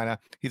Carolina.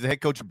 He's the head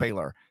coach at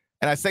Baylor.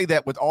 And I say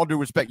that with all due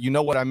respect. You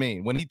know what I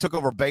mean. When he took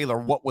over Baylor,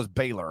 what was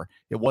Baylor?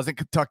 It wasn't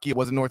Kentucky. It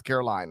wasn't North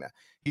Carolina.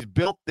 He's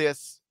built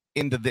this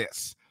into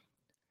this.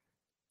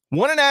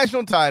 Won a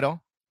national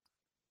title,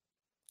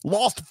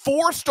 lost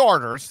 4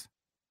 starters,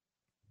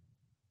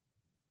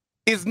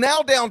 is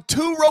now down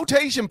 2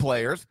 rotation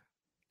players,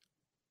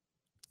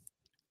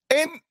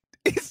 and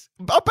is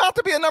about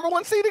to be a number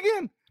 1 seed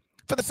again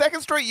for the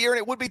 2nd straight year, and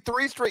it would be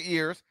 3 straight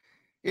years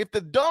if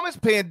the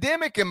dumbest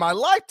pandemic in my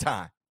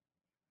lifetime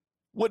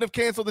wouldn't have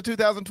canceled the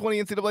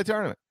 2020 NCAA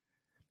tournament.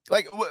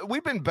 Like,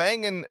 we've been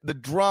banging the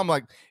drum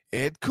like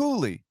Ed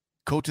Cooley,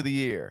 coach of the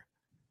year.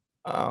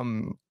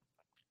 And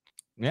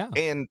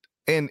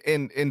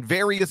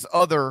various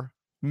other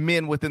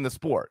men within the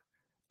sport.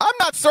 I'm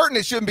not certain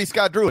it shouldn't be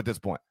Scott Drew at this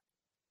point.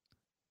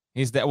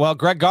 He's that. Well,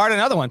 Greg Gard,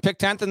 another one,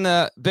 picked 10th in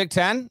the Big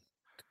Ten,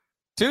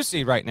 2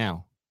 seed right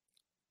now.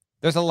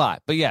 There's a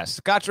lot, but yes,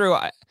 Scott Drew.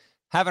 I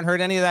haven't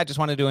heard any of that. Just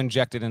wanted to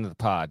inject it into the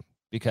pod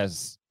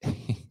because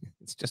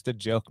it's just a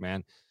joke,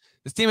 man.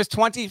 This team is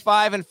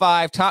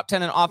 25-5, top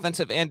 10 in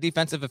offensive and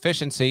defensive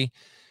efficiency,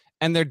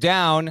 and they're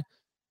down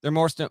their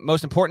most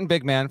important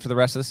big man for the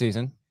rest of the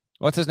season.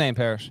 What's his name,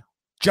 Parrish?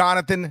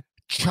 Jonathan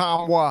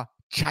Tchamwa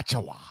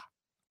Tchatchoua.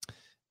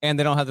 And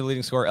they don't have the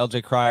leading scorer,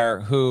 LJ Cryer,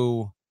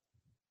 who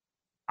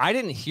I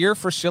didn't hear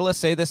Fraschilla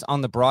say this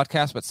on the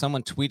broadcast, but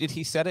someone tweeted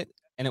he said it,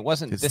 and it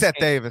wasn't it's Seth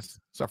Davis.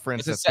 It's our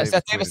friend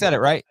Seth Davis said it,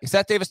 right?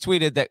 Seth Davis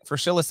tweeted that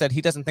Fraschilla said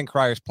he doesn't think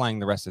Cryer's playing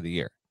the rest of the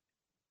year.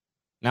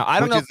 Now, I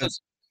don't know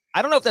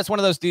if that's one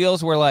of those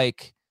deals where,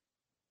 like,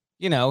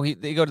 you know,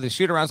 they go to the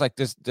shoot-arounds like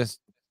this.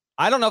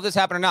 I don't know if this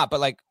happened or not, but,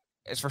 like,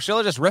 is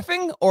Fraschilla just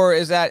riffing, or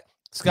is that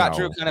Scott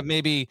Drew kind of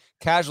maybe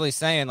casually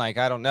saying, like,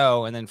 I don't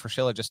know, and then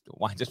Fraschilla just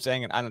winds up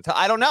saying it. I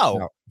don't know.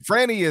 No.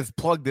 Franny is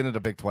plugged into the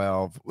Big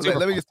 12.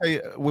 Let me just tell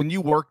you, when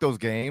you work those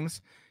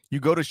games, you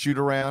go to shoot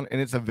around, and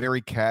it's a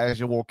very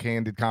casual,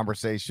 candid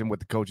conversation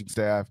with the coaching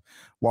staff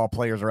while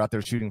players are out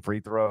there shooting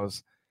free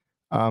throws.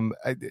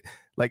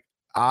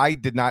 I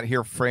did not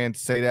hear Fran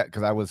say that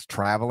because I was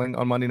traveling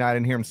on Monday night. I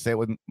didn't hear him say it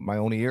with my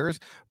own ears,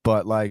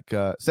 but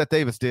Seth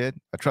Davis did.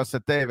 I trust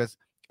Seth Davis,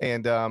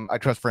 and I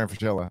trust Fran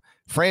Fraschilla.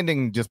 Fran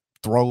didn't just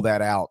throw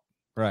that out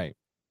right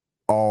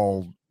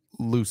all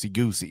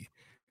loosey-goosey.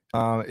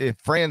 If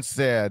Fran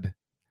said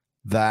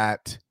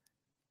that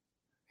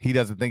he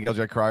doesn't think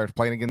LJ Cryer is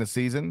playing again this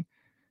season,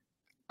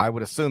 I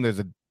would assume there's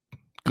a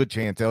good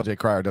chance LJ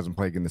Cryer doesn't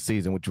play again this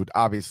season, which would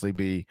obviously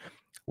be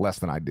less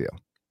than ideal.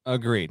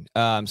 Agreed.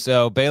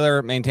 So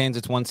Baylor maintains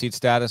its 1 seed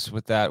status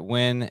with that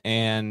win.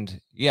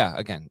 And yeah,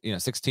 again,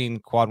 16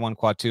 quad 1,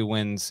 quad 2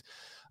 wins,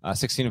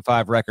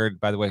 16-5 record.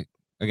 By the way,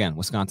 again,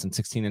 Wisconsin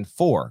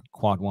 16-4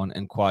 quad 1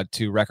 and quad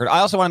 2 record. I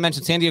also want to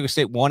mention San Diego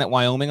State won at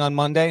Wyoming on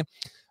Monday.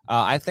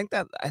 I think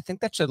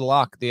that should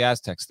lock the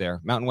Aztecs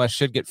there. Mountain West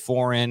should get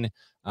 4 in.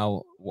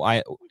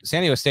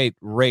 San Diego State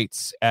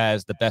rates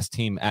as the best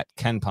team at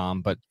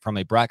KenPom, but from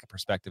a bracket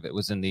perspective, it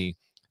was in the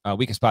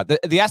weakest spot.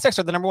 The Aztecs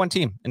are the number 1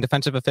 team in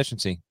defensive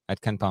efficiency at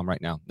KenPom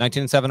right now.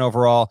 19-7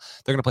 overall.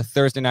 They're going to play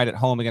Thursday night at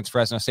home against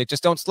Fresno State.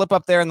 Just don't slip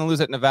up there and then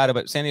lose at Nevada,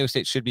 but San Diego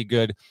State should be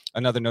good.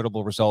 Another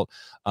notable result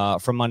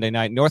from Monday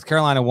night. North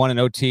Carolina won in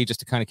OT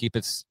just to kind of keep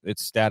its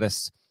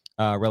status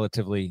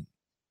relatively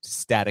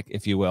static,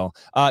 if you will.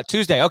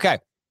 Tuesday, okay.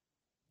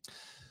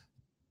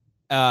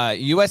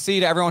 USC,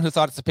 to everyone who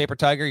thought it's a paper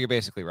tiger, you're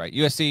basically right.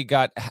 USC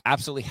got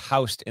absolutely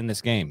housed in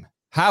this game.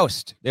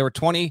 Housed. They were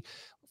 25-4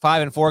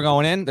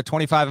 going in. They're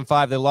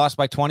 25-5. They lost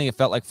by 20. It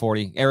felt like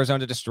 40.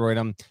 Arizona destroyed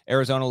them.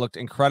 Arizona looked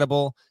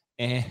incredible,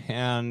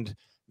 and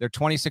they're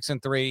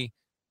 26-3,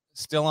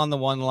 still on the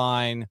one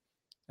line.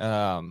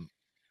 I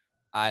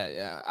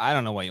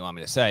don't know what you want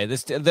me to say.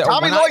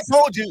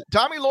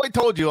 Tommy Lloyd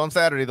told you on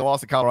Saturday the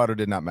loss of Colorado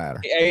did not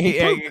matter.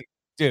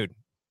 Dude,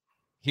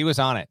 he was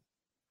on it.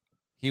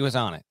 He was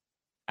on it.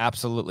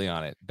 Absolutely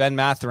on it. Ben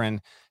Mathurin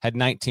had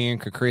 19.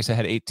 Kakrisa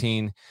had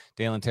 18.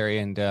 Dalen Terry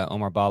and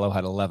Omar Ballo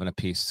had 11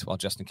 apiece, while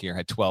Justin Kier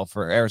had 12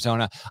 for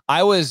Arizona.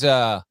 I was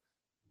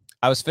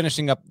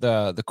finishing up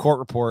the court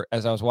report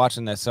as I was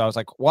watching this. So I was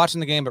like watching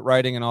the game, but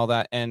writing and all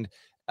that. And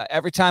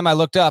every time I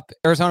looked up,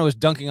 Arizona was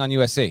dunking on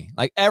USC.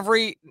 Like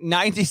every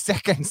 90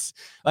 seconds.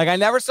 Like I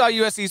never saw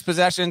USC's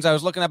possessions. I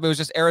was looking up. It was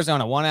just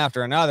Arizona one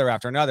after another,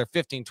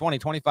 15, 20,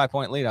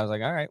 25-point lead. I was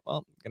like, all right,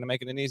 well, going to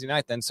make it an easy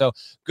night then. So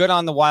good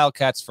on the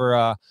Wildcats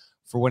for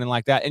winning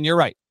like that. And you're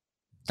right.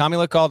 Tommy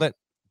Lloyd called it.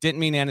 Didn't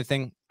mean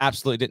anything.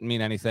 Absolutely didn't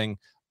mean anything.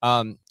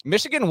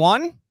 Michigan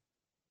won.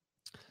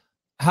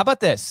 How about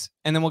this?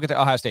 And then we'll get to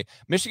Ohio State.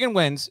 Michigan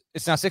wins.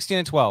 It's now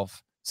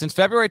 16-12. Since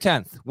February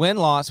 10th, win,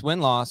 loss, win,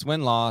 loss,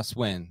 win, loss,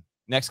 win.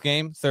 Next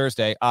game,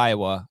 Thursday,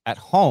 Iowa at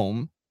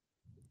home.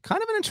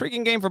 Kind of an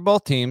intriguing game for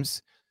both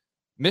teams.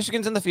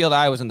 Michigan's in the field.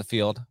 Iowa's in the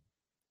field.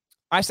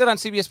 I said on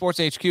CBS Sports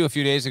HQ a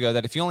few days ago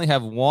that if you only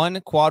have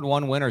one quad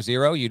 1 win or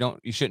 0, you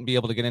shouldn't be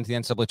able to get into the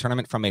NCAA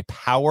tournament from a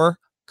power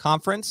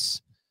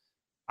conference.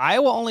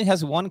 Iowa only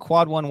has one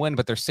quad 1 win,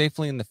 but they're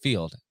safely in the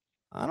field.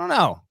 I don't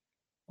know.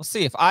 We'll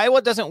see. If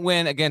Iowa doesn't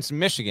win against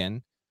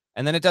Michigan,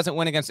 and then it doesn't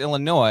win against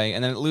Illinois,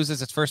 and then it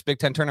loses its first Big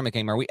Ten tournament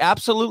game, are we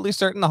absolutely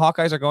certain the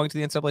Hawkeyes are going to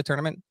the NCAA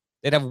tournament?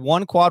 They'd have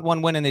one quad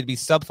 1 win, and they'd be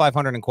sub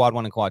 500 in quad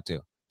 1 and quad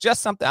 2.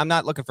 Just something. I'm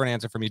not looking for an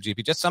answer from you,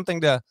 GP. Just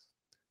something to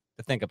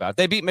think about. If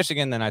they beat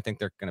Michigan, then I think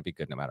they're going to be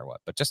good no matter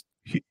what. But just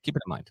keep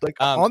it in mind. Like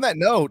on that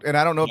note, and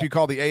I don't know if you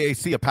call the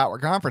AAC a power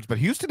conference, but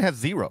Houston has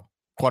 0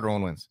 quad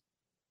 1 wins.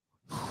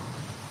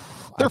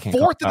 They're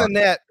fourth in the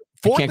net.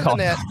 Fourth in the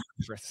net.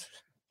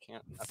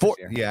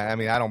 Yeah, I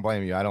mean, I don't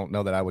blame you. I don't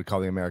know that I would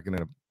call the American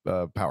in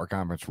a power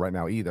conference right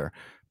now either.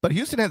 But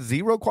Houston has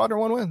 0 quad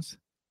 1 wins.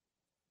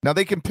 Now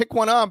they can pick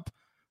one up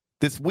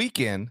this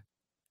weekend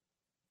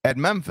at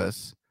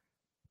Memphis,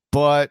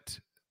 but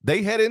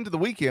they head into the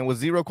weekend with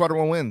 0 quad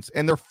 1 wins,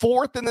 and they're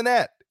fourth in the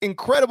net.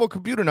 Incredible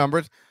computer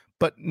numbers,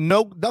 but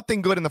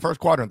nothing good in the first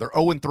quadrant. They're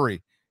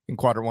 0-3 in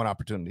quadrant 1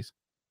 opportunities.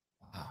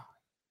 Wow.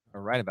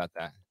 You're right about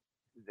that.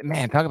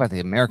 Man, talk about the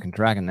American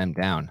dragging them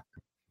down.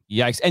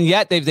 Yikes. And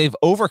yet they've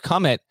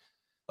overcome it.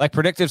 Like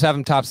predictives have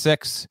them top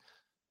 6.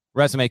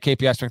 Resume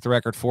KPI strength of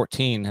record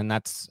 14, and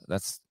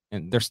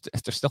and they're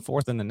still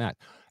fourth in the net.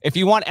 If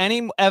you want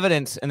any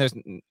evidence,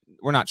 and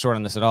we're not short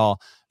on this at all,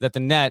 that the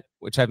net,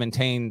 which I've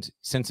maintained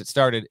since it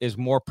started, is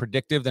more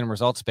predictive than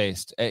results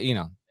based.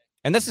 And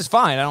this is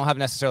fine. I don't have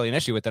necessarily an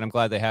issue with it. I'm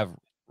glad they have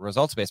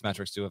results based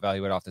metrics to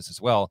evaluate off this as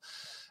well.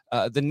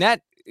 The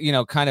net,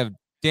 kind of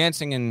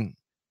dancing in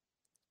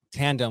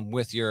tandem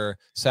with your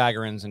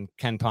Sagarins and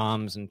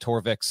KenPoms and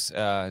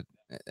Torviks,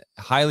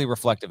 highly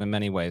reflective in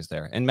many ways.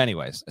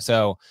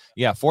 So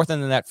yeah, fourth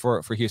in the net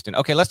for Houston.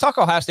 Okay, let's talk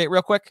Ohio State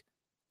real quick.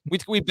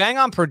 We bang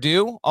on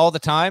Purdue all the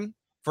time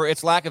for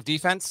its lack of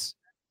defense,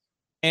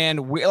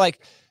 and we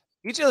like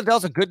EJ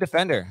Liddell's a good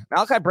defender.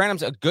 Malachi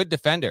Branham's a good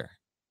defender,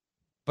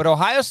 but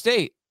Ohio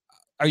State,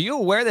 are you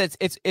aware that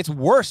it's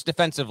worse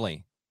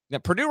defensively?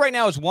 That Purdue right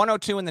now is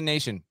 102 in the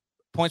nation,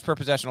 points per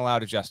possession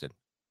allowed adjusted.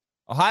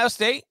 Ohio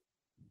State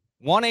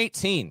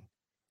 118,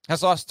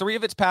 has lost 3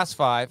 of its past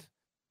 5.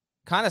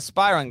 Kind of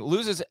spiraling,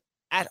 loses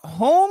at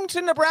home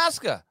to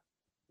Nebraska,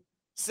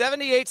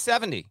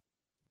 78-70.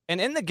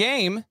 And in the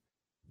game,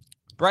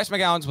 Bryce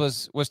McGowan's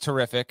was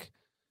terrific.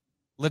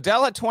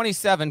 Liddell had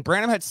 27.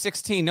 Branham had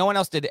 16. No one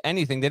else did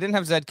anything. They didn't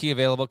have Zed Key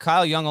available.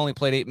 Kyle Young only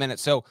played 8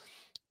 minutes. So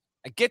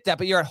I get that,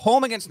 but you're at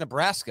home against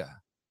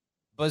Nebraska.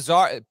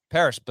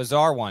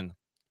 Bizarre one.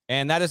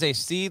 And that is a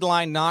seed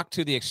line knock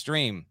to the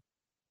extreme.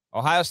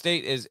 Ohio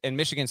State and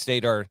Michigan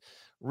State are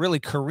really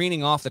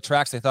careening off the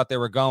tracks they thought they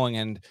were going.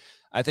 And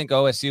I think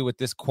OSU with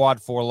this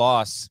quad 4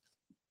 loss,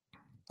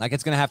 like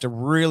it's going to have to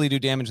really do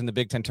damage in the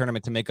Big Ten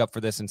tournament to make up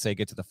for this and say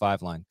get to the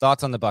 5 line.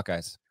 Thoughts on the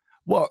Buckeyes?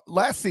 Well,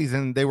 last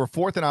season they were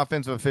 4th in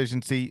offensive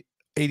efficiency,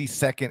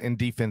 82nd in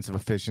defensive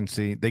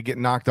efficiency. They get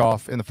knocked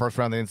off in the first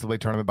round of the NCAA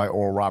tournament by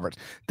Oral Roberts.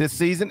 This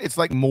season, it's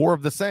like more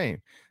of the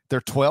same. They're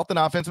 12th in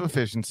offensive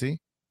efficiency.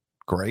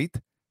 Great.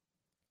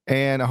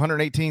 And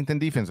 118th in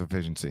defensive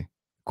efficiency,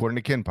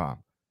 according to KenPom.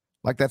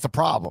 Like, that's a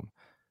problem.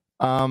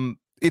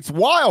 It's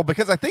wild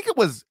because I think it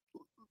was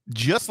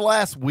just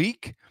last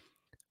week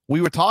we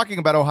were talking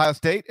about Ohio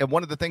State, and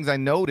one of the things I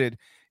noted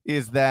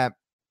is that,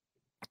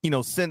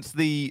 since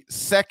the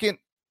second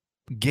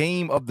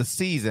game of the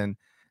season,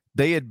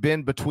 they had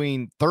been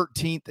between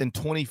 13th and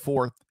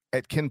 24th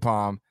at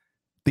KenPom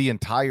the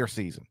entire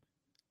season.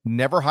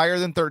 Never higher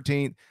than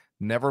 13th,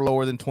 never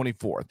lower than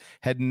 24th.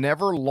 Had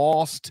never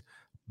lost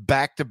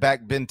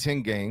back-to-back Big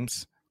Ten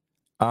games.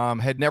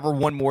 Had never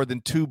won more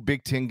than 2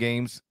 Big Ten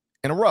games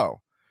in a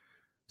row.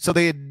 So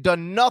they had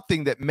done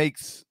nothing that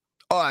makes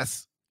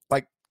us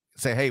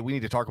say, hey, we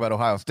need to talk about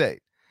Ohio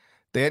State.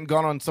 They hadn't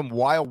gone on some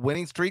wild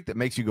winning streak that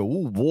makes you go,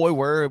 oh boy,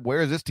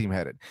 where is this team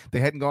headed? They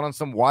hadn't gone on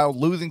some wild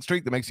losing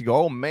streak that makes you go,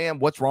 oh man,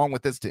 what's wrong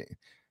with this team?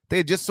 They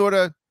had just sort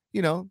of,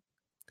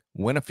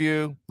 win a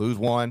few, lose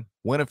one,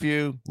 win a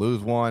few,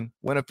 lose one,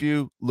 win a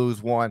few,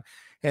 lose one.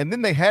 And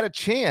then they had a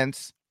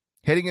chance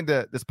heading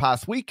into this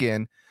past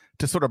weekend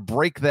to sort of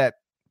break that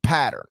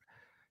pattern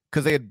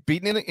because they had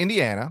beaten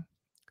Indiana,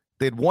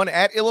 they had won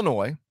at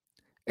Illinois,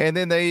 and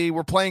then they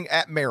were playing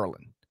at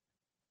Maryland.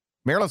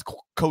 Maryland's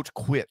coach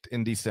quit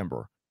in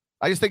December.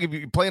 I just think if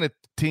you're playing a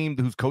team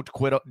whose coach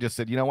quit, just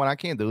said, you know what, I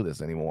can't do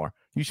this anymore.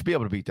 You should be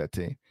able to beat that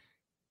team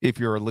if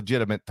you're a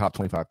legitimate top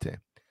 25 team.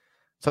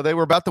 So they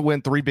were about to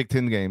win 3 Big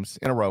Ten games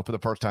in a row for the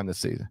first time this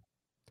season.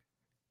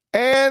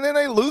 And then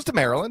they lose to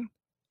Maryland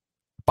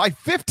by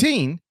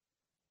 15.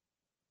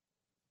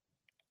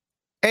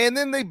 And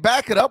then they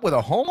back it up with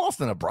a home loss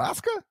to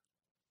Nebraska?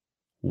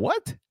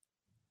 What?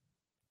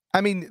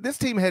 I mean, this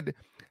team had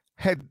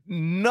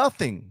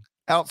nothing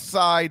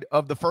outside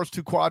of the first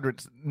 2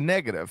 quadrants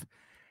negative.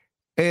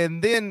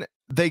 And then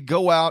they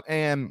go out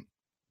and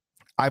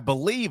I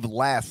believe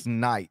last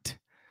night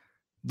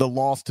the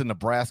loss to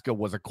Nebraska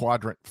was a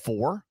quadrant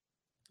 4.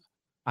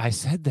 I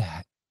said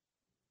that.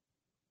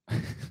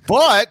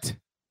 But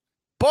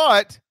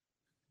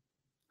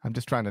I'm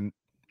just trying to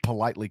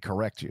politely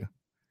correct you.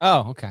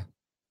 Oh, okay.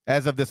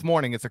 As of this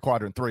morning, it's a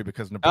quadrant 3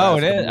 because Nebraska. Oh,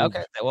 it is?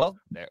 Okay. Well,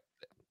 there.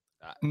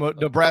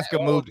 Nebraska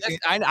moved.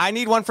 I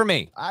need one for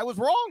me. I was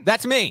wrong.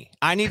 That's me.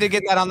 I need to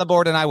get that on the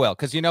board, and I will.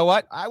 Because you know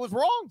what? I was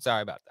wrong.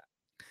 Sorry about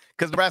that.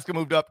 Because Nebraska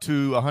moved up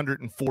to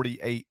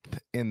 148th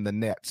in the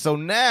net. So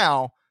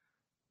now,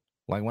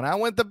 like when I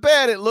went to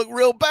bed, it looked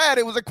real bad.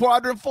 It was a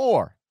quadrant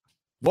 4.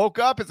 Woke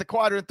up, it's a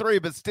quadrant 3,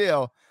 but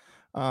still,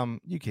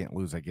 you can't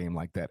lose a game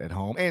like that at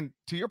home. And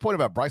to your point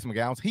about Bryce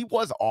McGowan, he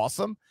was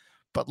awesome.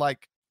 But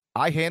like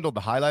I handled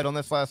the highlight on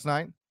this last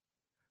night.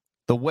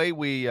 The way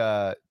we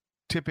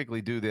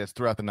typically do this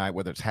throughout the night,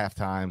 whether it's half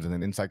times and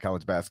then Inside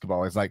College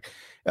Basketball, is like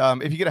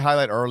if you get a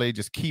highlight early,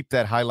 just keep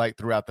that highlight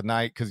throughout the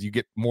night because you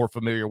get more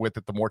familiar with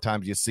it the more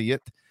times you see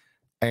it,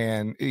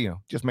 and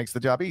just makes the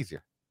job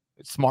easier.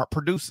 It's smart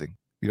producing,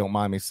 if you don't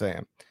mind me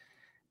saying.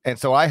 And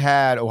so I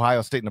had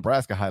Ohio State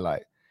Nebraska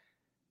highlight,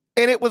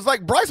 and it was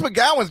like Bryce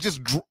McGowan's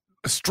just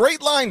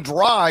straight line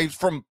drives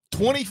from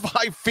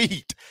 25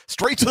 feet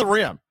straight to the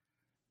rim.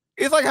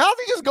 It's like, how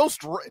does he just go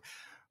straight?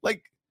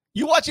 Like,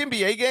 you watch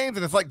NBA games,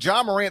 and it's like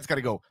John Morant's got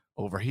to go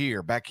over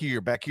here, back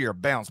here,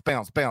 bounce,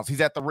 bounce, bounce.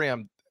 He's at the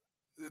rim,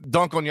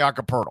 dunk on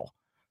Jakob Poeltl.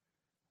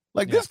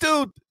 Like this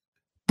dude,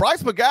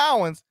 Bryce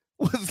McGowan's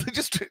was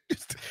just it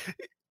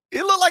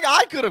looked like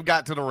I could have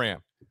got to the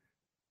rim.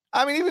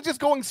 I mean, he was just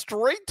going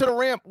straight to the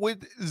rim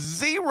with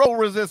zero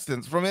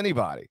resistance from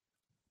anybody.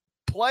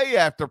 Play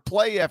after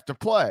play after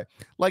play.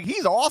 Like,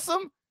 he's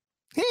awesome.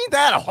 He ain't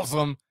that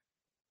awesome.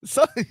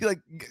 So,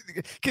 like,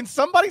 can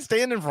somebody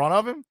stand in front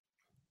of him?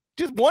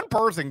 Just one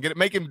person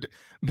make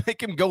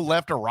him go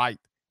left or right,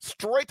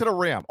 straight to the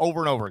rim, over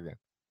and over again.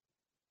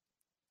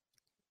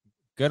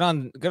 Good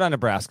on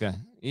Nebraska.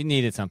 You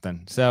needed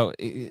something, so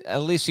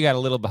at least you got a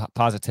little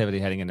positivity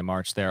heading into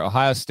March there.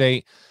 Ohio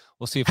State.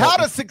 We'll see how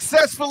to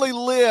successfully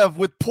live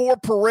with poor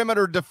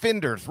perimeter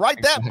defenders.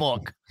 Write that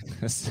book.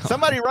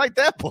 Somebody write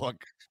that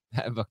book.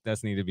 That book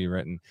does need to be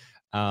written.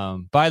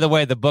 By the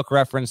way, the book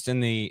referenced in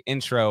the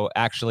intro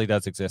actually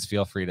does exist.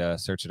 Feel free to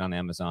search it on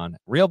Amazon.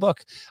 Real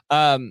book.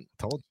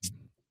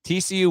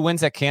 TCU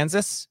wins at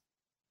Kansas,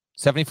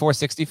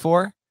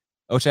 74-64.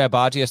 Ochai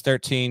Agbaji has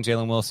 13.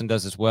 Jalen Wilson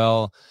does as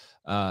well.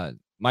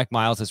 Mike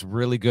Miles is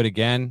really good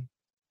again.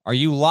 Are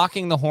you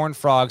locking the Horned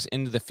Frogs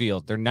into the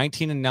field? They're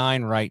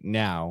 19-9 right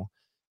now.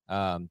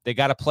 They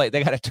got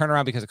to turn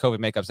around because of COVID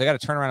makeups. They got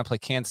to turn around and play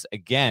Kansas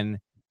again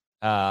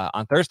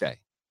on Thursday.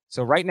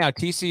 So right now,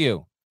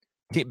 TCU,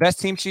 best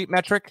team sheet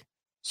metric,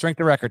 strength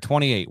of record,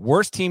 28.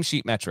 Worst team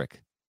sheet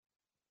metric,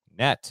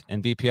 net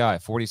and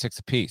BPI, 46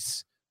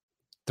 apiece.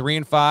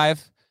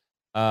 3-5.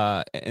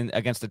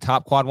 against the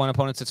top quad 1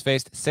 opponents it's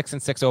faced,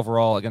 6-6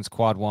 overall against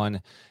quad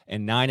 1,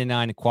 and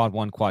 9-9 in quad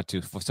 1, quad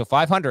 2. So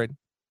 500.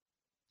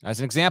 As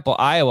an example,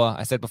 Iowa,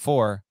 I said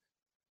before,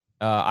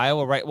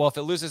 Iowa, right? Well, if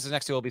it loses the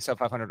next two, it'll be sub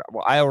 500.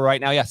 Well, Iowa right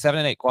now,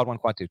 7-8, quad 1,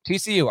 quad 2.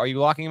 TCU, are you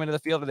locking them into the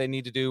field, or they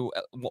need to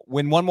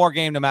win one more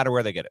game no matter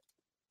where they get it?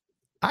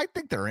 I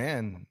think they're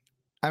in.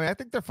 I mean, I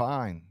think they're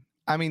fine.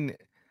 I mean,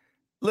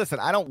 listen,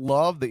 I don't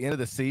love the end of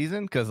the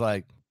season because,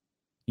 like,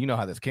 you know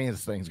how this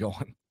Kansas thing's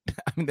going.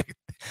 I mean,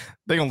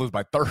 they're going to lose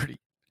by 30.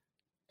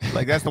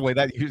 Like, that's the way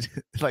that you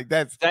like.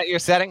 That's that you're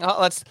setting.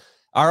 Oh,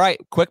 all right.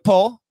 Quick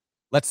poll.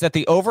 Let's set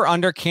the over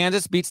under.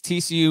 Kansas beats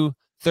TCU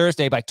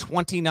Thursday by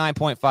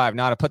 29.5.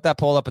 Now to put that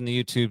poll up in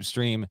the YouTube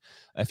stream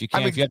if you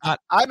can.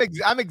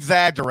 I'm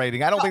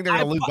exaggerating. I don't think they're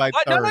going to lose by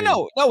 30.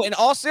 No. In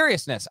all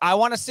seriousness, I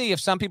want to see if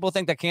some people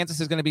think that Kansas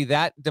is going to be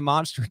that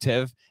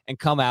demonstrative and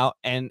come out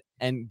and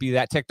be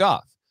that ticked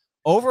off.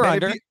 Over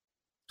under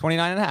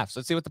 29.5. So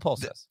let's see what the poll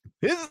says.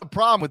 This is the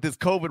problem with this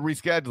COVID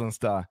rescheduling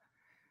stuff.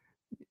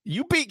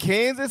 You beat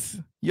Kansas,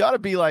 you ought to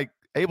be like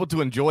able to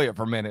enjoy it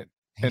for a minute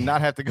and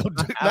not have to go. You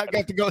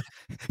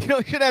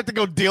shouldn't have to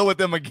go deal with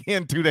them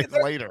again 2 days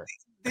later.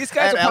 These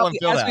guys are probably,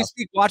 as we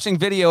speak, watching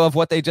video of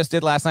what they just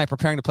did last night,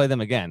 preparing to play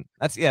them again.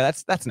 That's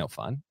no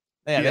fun.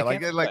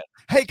 Like,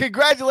 hey,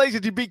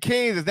 congratulations, you beat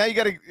Kansas. Now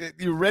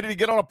you're ready to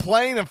get on a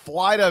plane and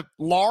fly to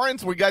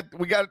Lawrence. We got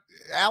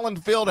Allen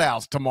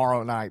Fieldhouse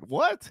tomorrow night.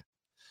 What?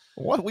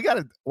 We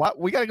gotta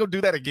go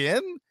do that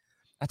again?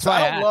 That's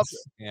why I love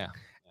it. Yeah.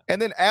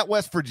 And then at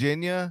West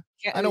Virginia,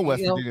 I know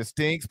West Virginia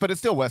stinks, but it's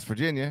still West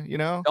Virginia, you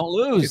know? Don't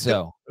lose,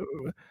 though.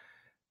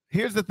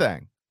 Here's the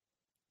thing.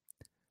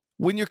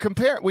 When you're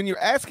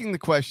asking the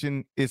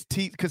question, because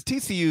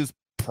TCU's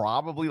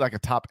probably like a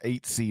top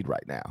 8 seed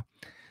right now.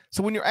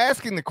 So when you're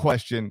asking the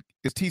question,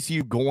 is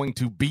TCU going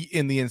to be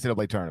in the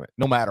NCAA tournament,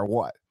 no matter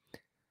what?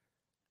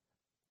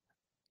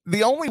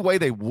 The only way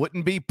they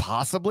wouldn't be,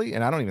 possibly,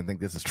 and I don't even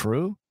think this is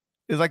true,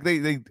 is like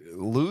they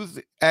lose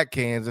at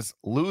Kansas,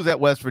 lose at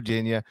West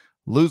Virginia,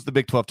 lose the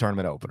Big 12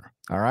 tournament opener.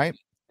 All right.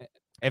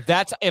 If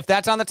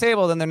that's on the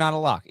table, then they're not a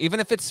lock, even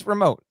if it's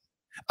remote.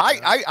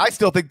 I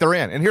still think they're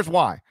in, and here's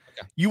why.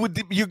 Okay.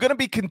 You're going to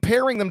be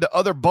comparing them to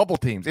other bubble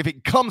teams if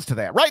it comes to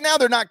that. Right now,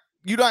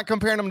 you're not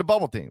comparing them to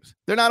bubble teams.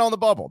 They're not on the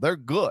bubble. They're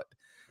good.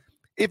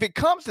 If it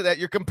comes to that,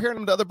 you're comparing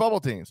them to other bubble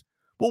teams.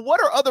 Well,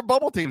 what are other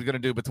bubble teams going to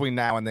do between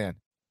now and then?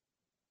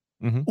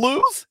 Mm-hmm.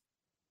 Lose?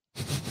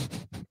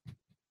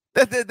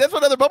 That's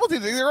what other bubble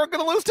teams are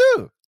going to lose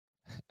too.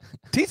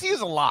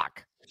 TCU's a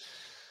lock.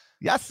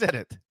 Yeah, I said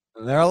it.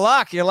 They're a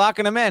lock. You're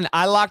locking them in.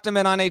 I locked them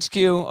in on HQ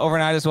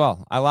overnight as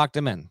well. I locked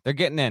them in. They're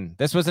getting in.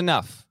 This was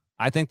enough.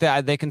 I think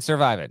that they can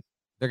survive it.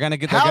 They're going to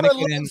get. How to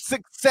live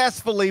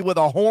successfully with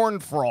a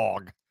horned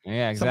frog.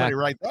 Yeah, exactly.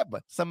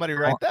 Somebody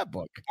write that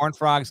book. Horned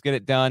frogs get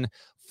it done.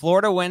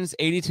 Florida wins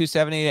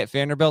 82-78 at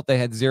Vanderbilt. They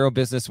had zero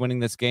business winning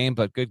this game,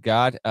 but good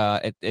God,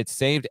 it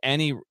saved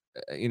any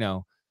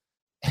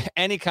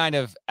kind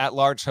of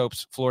at-large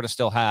hopes Florida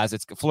still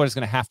has. Florida's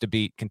going to have to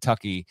beat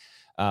Kentucky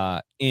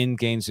in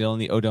Gainesville in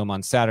the O-Dome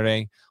on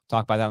Saturday. We'll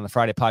talk about that on the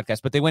Friday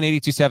podcast. But they win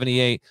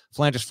 82-78.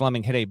 Flanders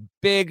Fleming hit a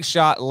big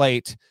shot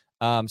late.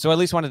 So I at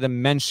least wanted to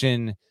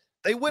mention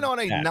they went on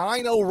a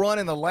 9-0 run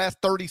in the last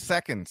 30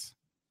 seconds.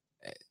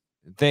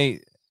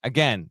 It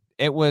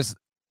was.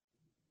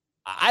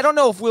 I don't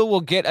know if we'll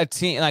get a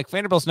team like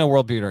Vanderbilt's no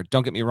world beater.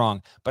 Don't get me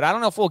wrong, but I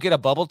don't know if we'll get a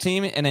bubble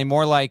team in a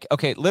more like,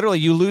 okay, literally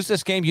you lose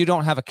this game, you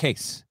don't have a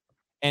case,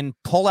 and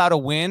pull out a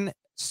win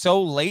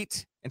so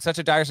late in such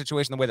a dire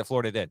situation the way that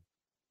Florida did.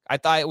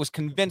 I was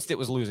convinced it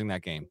was losing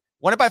that game.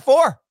 Won it by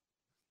 4.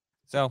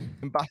 So,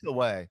 and by the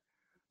way,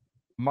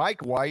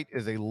 Mike White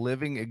is a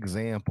living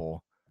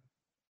example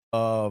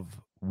of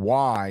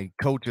why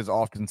coaches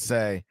often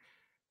say,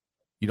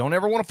 you don't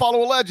ever want to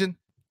follow a legend.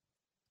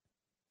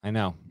 I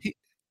know.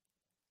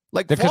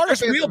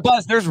 There's real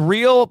buzz. There's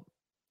real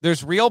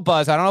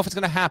buzz. I don't know if it's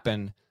going to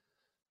happen.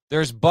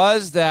 There's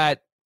buzz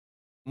that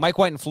Mike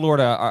White and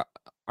Florida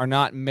are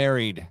not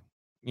married,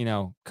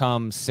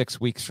 come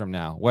 6 weeks from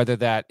now, whether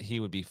that he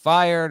would be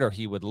fired or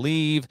he would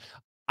leave.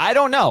 I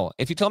don't know.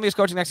 If you told me he's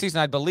coaching next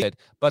season, I'd believe it.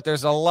 But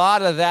there's a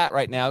lot of that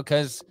right now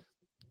because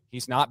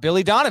he's not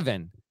Billy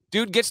Donovan.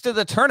 Dude gets to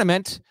the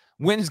tournament,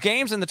 wins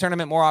games in the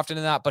tournament more often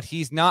than not, but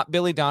he's not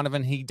Billy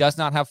Donovan. He does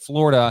not have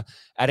Florida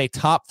at a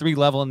top 3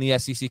 level in the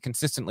SEC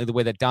consistently the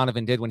way that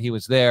Donovan did when he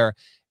was there.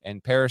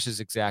 And Parrish is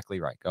exactly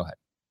right. Go ahead.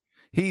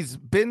 He's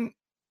been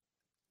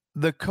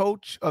the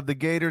coach of the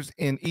Gators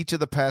in each of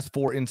the past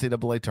 4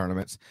 NCAA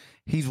tournaments.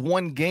 He's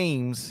won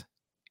games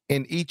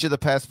in each of the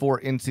past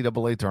 4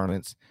 NCAA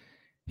tournaments.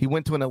 He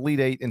went to an Elite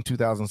 8 in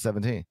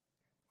 2017.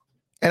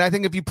 And I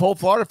think if you poll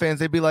Florida fans,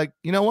 they'd be like,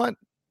 you know what?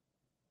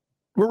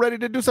 We're ready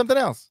to do something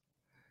else.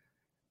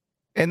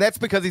 And that's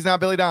because he's not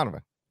Billy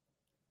Donovan.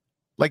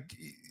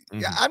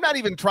 I'm not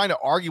even trying to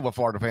argue with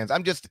Florida fans.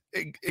 I'm just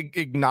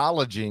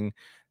acknowledging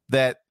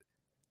that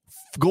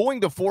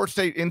going to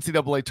 4-state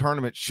NCAA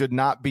tournament should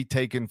not be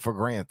taken for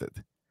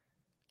granted.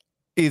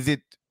 Is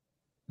it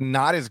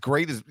not as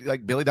great as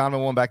Billy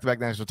Donovan won back-to-back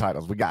national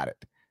titles? We got it.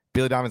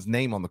 Billy Donovan's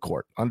name on the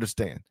court.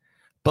 Understand.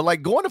 But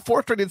like going to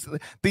 4 straight,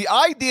 the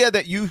idea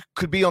that you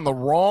could be on the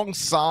wrong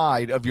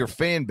side of your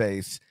fan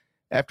base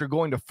after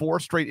going to 4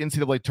 straight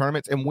NCAA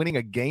tournaments and winning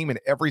a game in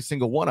every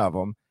single one of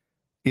them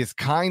is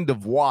kind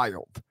of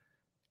wild.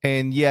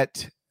 And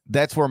yet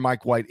that's where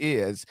Mike White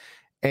is.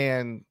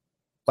 And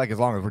like, as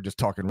long as we're just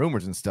talking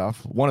rumors and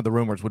stuff, one of the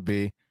rumors would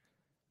be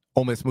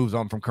Ole Miss moves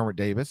on from Kermit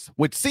Davis,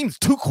 which seems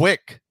too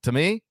quick to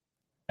me.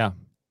 Yeah.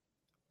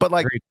 But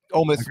like Agreed.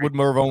 Ole Miss would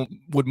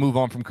move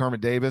on from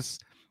Kermit Davis.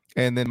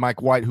 And then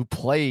Mike White, who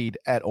played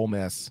at Ole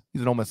Miss,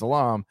 he's an Ole Miss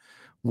alum,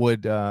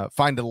 would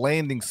find a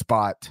landing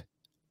spot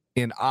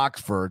in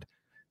Oxford,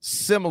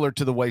 similar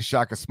to the way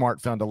Shaka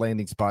Smart found a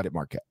landing spot at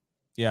Marquette.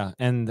 Yeah,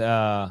 and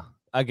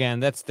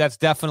again, that's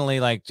definitely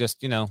like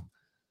just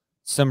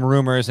some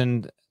rumors,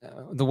 and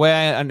the way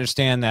I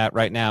understand that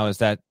right now is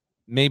that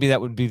maybe that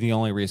would be the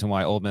only reason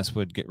why Ole Miss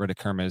would get rid of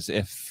Kermit is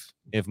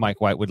if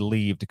Mike White would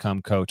leave to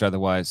come coach.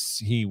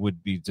 Otherwise, he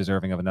would be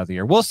deserving of another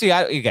year. We'll see.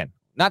 Again,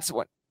 not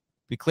what.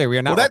 Be clear, we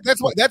are not. Well,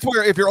 that's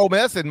where if you're Ole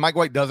Miss and Mike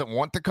White doesn't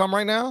want to come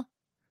right now,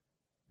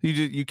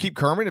 you keep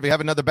Kermit. If you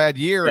have another bad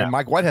year and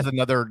Mike White has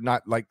another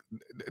not like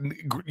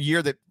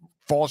year that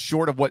falls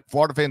short of what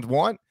Florida fans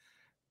want,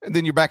 and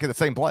then you're back at the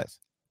same place.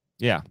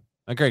 Yeah,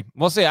 agreed.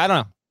 We'll see. I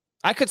don't know.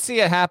 I could see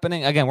it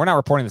happening. Again, we're not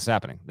reporting this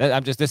happening.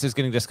 This is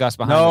getting discussed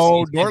behind the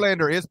scenes.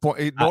 Norlander is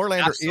reporting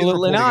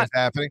not. it's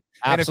happening.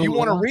 Absolutely and if you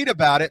want to not. read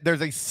about it,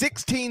 there's a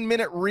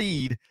 16-minute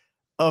read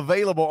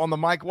available on the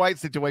Mike White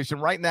situation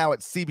right now at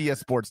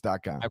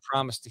cbssports.com. I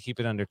promise to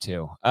keep it under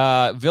 2.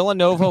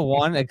 Villanova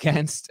won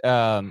against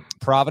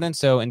Providence,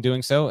 so in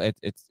doing so, it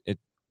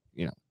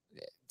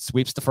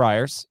sweeps the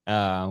Friars.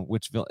 I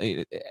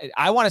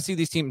want to see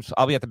these teams.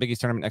 I'll be at the Big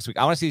East tournament next week.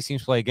 I want to see these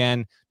teams play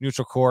again,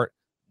 neutral court.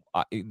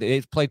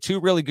 They've played 2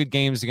 really good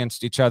games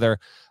against each other.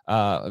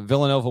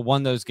 Villanova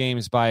won those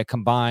games by a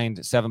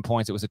combined 7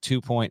 points. It was a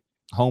 2-point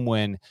home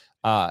win.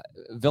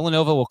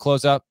 Villanova will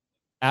close up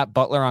at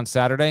Butler on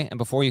Saturday. And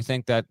before you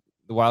think that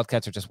the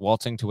Wildcats are just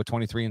waltzing to a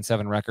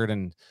 23-7 record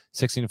and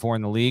 16-4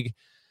 in the league,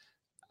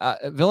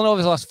 Villanova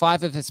has lost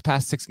 5 of its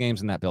past 6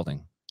 games in that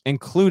building,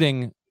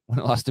 including when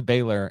it lost to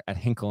Baylor at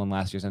Hinkle in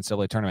last year's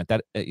NCAA tournament.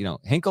 That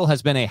Hinkle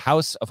has been a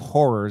house of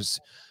horrors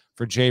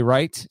for Jay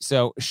Wright.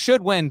 So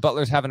should win.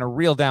 Butler's having a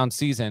real down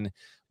season,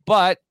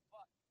 but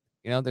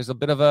there's a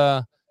bit of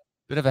a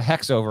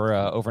hex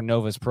over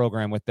Nova's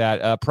program with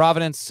that.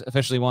 Providence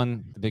officially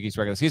won the Big East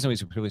regular season, we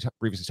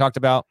previously talked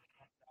about.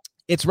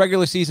 Its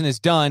regular season is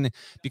done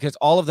because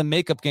all of the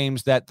makeup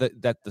games that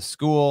the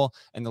school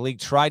and the league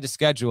tried to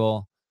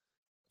schedule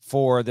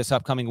for this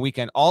upcoming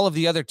weekend, all of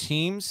the other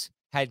teams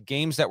had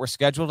games that were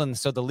scheduled, and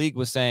so the league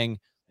was saying,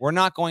 we're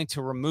not going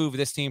to remove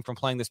this team from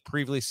playing this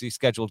previously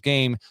scheduled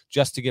game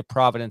just to give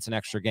Providence an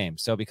extra game.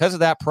 So because of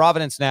that,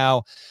 Providence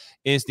now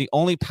is the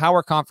only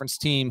power conference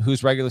team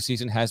whose regular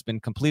season has been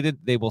completed.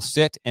 They will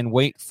sit and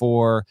wait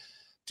for,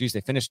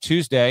 they finished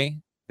Tuesday.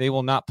 They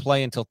will not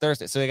play until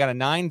Thursday. So they got a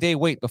 9-day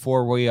wait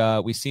before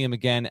we see them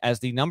again as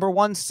the number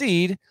 1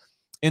 seed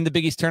in the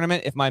Big East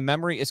tournament. If my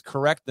memory is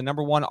correct, the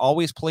number 1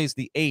 always plays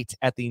the 8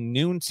 at the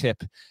noon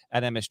tip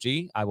at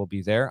MSG. I will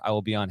be there. I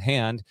will be on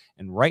hand.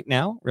 And right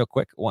now, real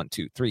quick, 1,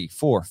 2, 3,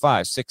 4,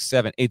 5, 6,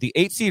 7, 8. The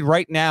 8 seed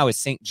right now is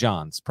St.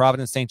 John's,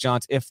 Providence, St.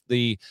 John's. If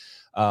the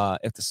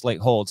slate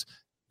holds,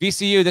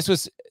 VCU. This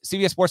was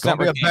CBS Sports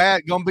Network.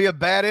 Gonna be a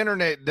bad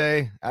internet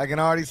day. I can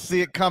already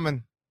see it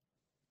coming.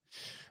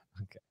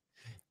 Okay.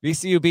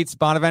 VCU beats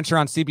Bonaventure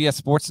on CBS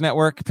Sports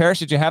Network. Parrish,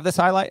 did you have this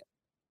highlight?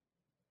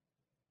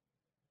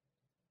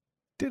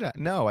 Did I?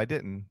 No, I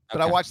didn't. But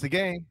Okay. I watched the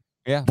game.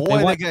 Yeah.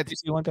 Boy, they get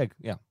VCU won big.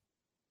 Yeah.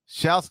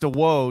 Shouts to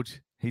Woj.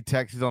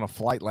 He's on a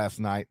flight last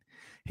night.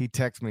 He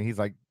texted me. He's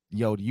like,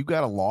 yo, do you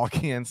got to log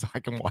in so I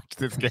can watch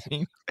this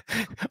game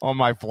on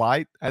my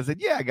flight? I said,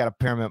 yeah, I got a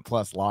Paramount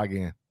Plus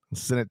login.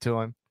 Sent it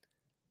to him.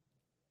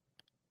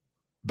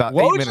 About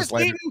 8 minutes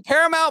later.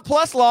 Paramount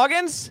Plus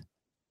logins?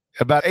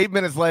 About 8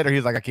 minutes later,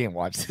 he's like, I can't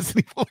watch this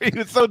anymore. He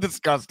was so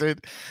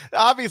disgusted.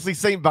 Obviously,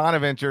 St.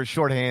 Bonaventure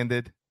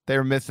shorthanded.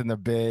 They're missing the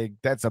big.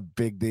 That's a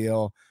big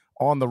deal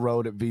on the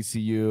road at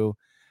VCU.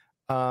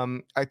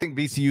 I think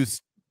VCU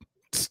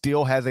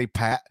still has a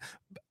VCU's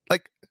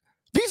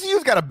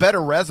got a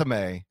better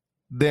resume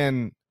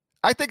than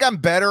I think I'm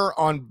better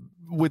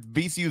with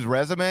VCU's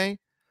resume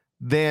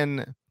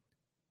than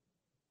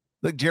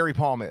Jerry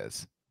Palm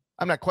is.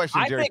 I'm not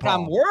questioning Jerry Palm. I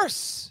think I'm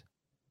worse.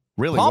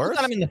 Really Palm's worse?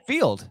 got him in the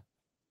field.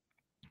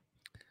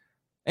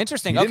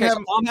 Interesting. Okay,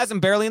 so Palm has him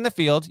barely in the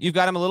field. You've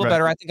got him a little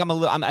better. I think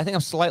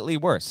I'm slightly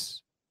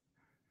worse.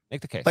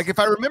 Make the case. Like if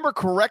I remember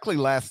correctly,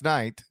 last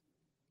night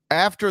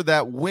after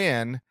that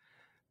win,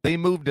 they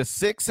moved to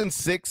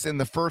 6-6 in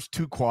the first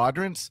 2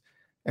 quadrants,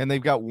 and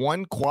they've got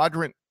 1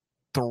 quadrant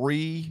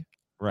 3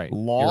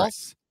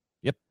 loss.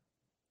 Right. Yep.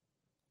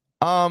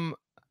 I'm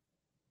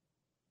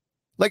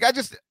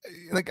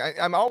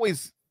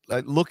always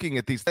looking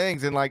at these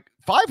things, and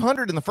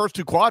 500 in the first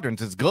 2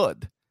 quadrants is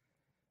good,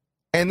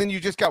 and then you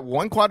just got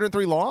 1 quadrant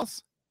 3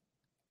 loss.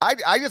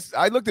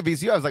 I looked at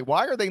VCU. I was like,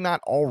 why are they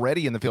not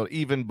already in the field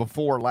even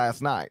before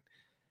last night?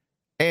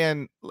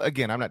 And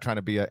again, I'm not trying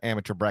to be an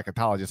amateur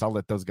bracketologist. I'll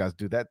let those guys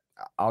do that.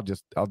 I'll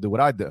do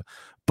what I do.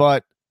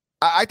 But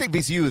I think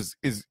VCU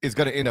is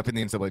going to end up in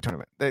the NCAA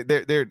tournament.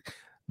 They're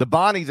the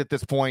Bonnies at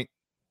this point.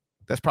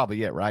 That's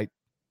probably it, right?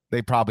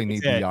 They probably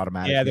need the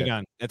automatic. Yeah, they're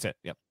done. That's it.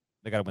 Yep,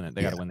 they got to win it.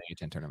 They got to win the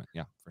A10 tournament.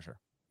 Yeah, for sure.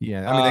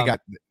 Yeah, I mean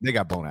they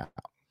got blown out.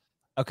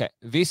 Okay,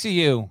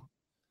 VCU.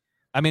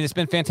 I mean, it's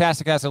been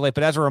fantastic as of late.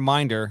 But as a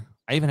reminder,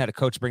 I even had a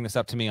coach bring this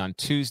up to me on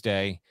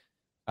Tuesday.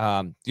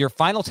 Your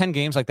final 10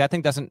 games, like that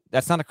thing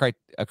that's not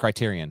a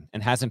criterion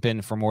and hasn't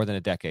been for more than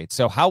a decade.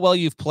 So how well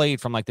you've played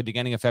from like the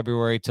beginning of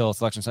February till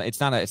selection, it's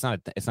not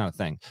a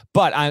thing.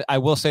 But I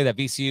will say that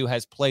VCU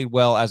has played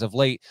well as of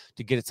late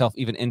to get itself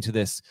even into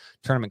this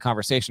tournament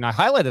conversation. I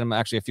highlighted them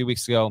actually a few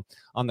weeks ago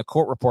on the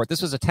Court Report.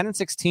 This was a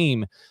 10-6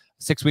 team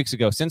 6 weeks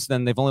ago. Since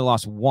then, they've only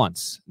lost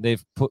once.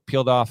 They've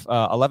peeled off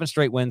 11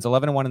 straight wins,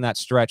 11-1 in that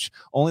stretch.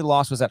 Only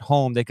loss was at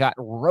home. They got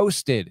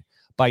roasted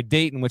by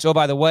Dayton, which, oh,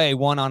 by the way,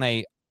 won on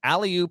a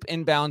alley-oop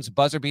inbounds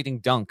buzzer-beating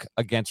dunk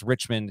against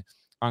Richmond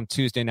on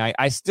Tuesday night.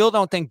 I still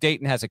don't think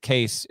Dayton has a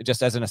case,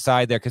 just as an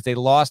aside there, because they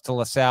lost to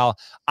LaSalle.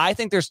 I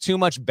think there's too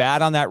much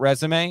bad on that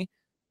resume.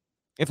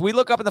 If we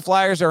look up and the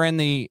Flyers are in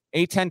the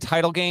A10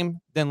 title game,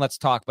 then let's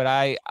talk. But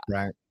I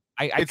have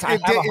a hard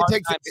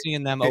time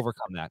seeing them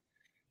overcome that.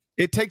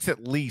 It takes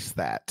at least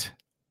that.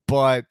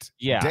 But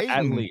yeah, Dayton,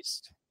 at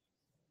least.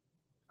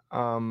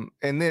 And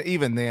then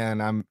even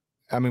then,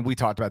 we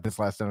talked about this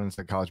last night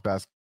in college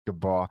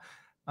basketball.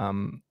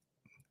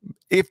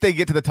 If they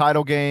get to the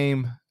title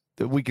game,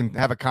 we can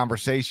have a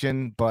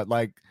conversation, but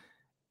like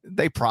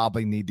they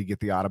probably need to get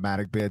the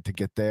automatic bid to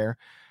get there.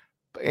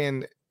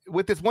 And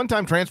with this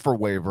one-time transfer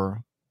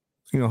waiver,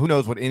 who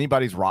knows what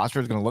anybody's roster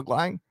is going to look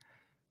like.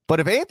 But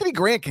if Anthony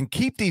Grant can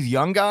keep these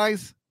young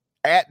guys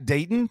at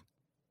Dayton,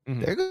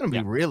 they're going to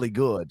be really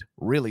good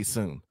really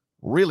soon.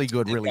 Really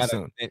good really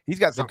soon. He's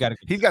got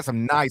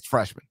some nice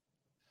freshmen.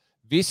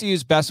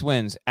 VCU's best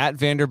wins at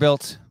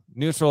Vanderbilt,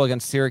 neutral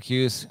against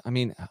Syracuse. I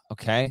mean,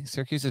 okay,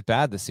 Syracuse is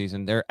bad this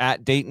season. They're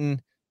at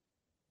Dayton,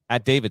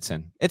 at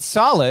Davidson. It's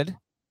solid.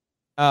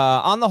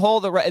 On the whole,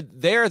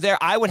 they're there.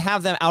 I would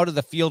have them out of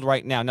the field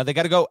right now. Now they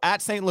got to go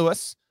at St.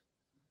 Louis.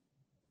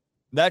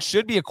 That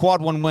should be a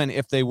quad one win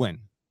if they win.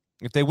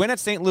 If they win at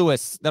St.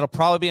 Louis, that'll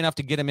probably be enough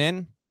to get them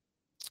in.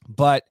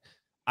 But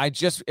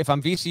if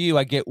I'm VCU,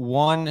 I get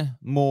one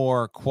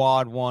more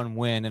quad one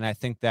win, and I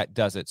think that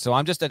does it. So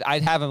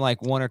I'd have them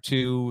like 1 or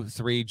 2,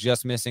 3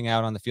 just missing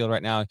out on the field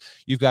right now.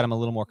 You've got them a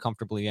little more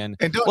comfortably in.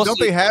 And don't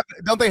they have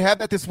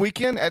that this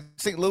weekend at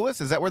St. Louis?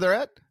 Is that where they're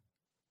at?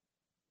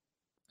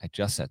 I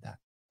just said that.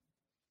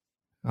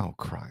 Oh,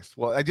 Christ.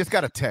 Well, I just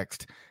got a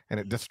text, and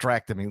it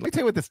distracted me. Let me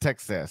tell you what this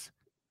text says.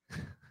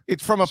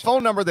 It's from a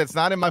phone number that's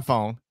not in my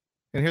phone,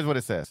 and here's what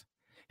it says.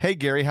 Hey,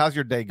 Gary, how's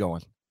your day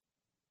going?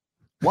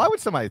 Why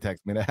would somebody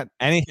text me that?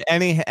 Any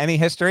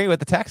history with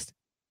the text?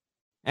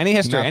 Any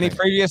history? Nothing. Any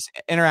previous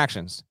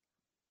interactions?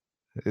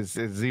 It's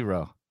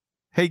zero.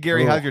 Hey,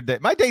 Gary, how's your day?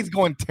 My day's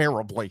going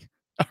terribly.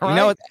 All right?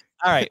 All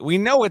right. We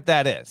know what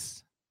that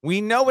is. We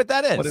know what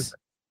that is.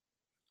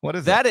 What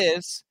is that?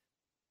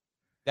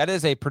 That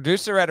is a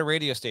producer at a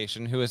radio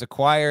station who has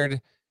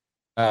acquired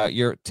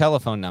your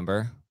telephone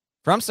number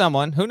from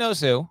someone who knows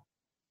who.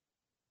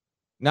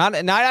 Not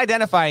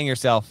identifying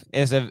yourself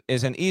is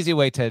an easy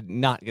way to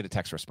not get a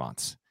text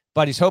response.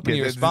 But he's hoping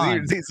you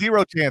respond.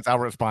 Zero chance I'll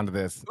respond to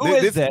this. Who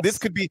is this? This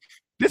could be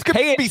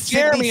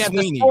Jeremy at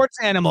the Sports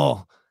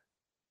Animal.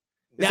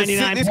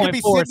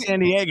 99.4 San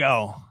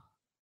Diego.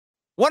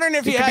 Wondering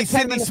if you had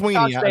Sydney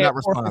Sweeney. I'm not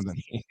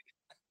responding.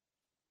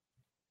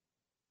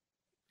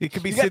 It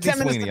could be Sydney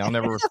Sweeney. I'll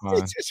never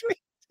respond.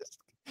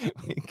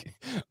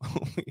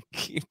 we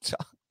keep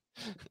talking.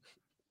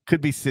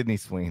 Could be Sydney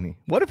Sweeney.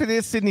 What if it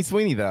is Sydney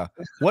Sweeney, though?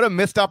 What a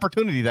missed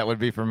opportunity that would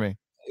be for me.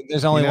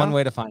 There's only one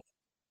way to find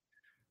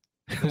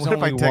it. There's what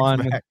if I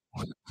text back?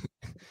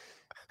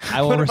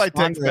 I will what if I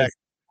text back?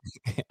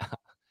 Yeah.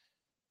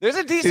 There's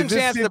a decent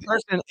chance the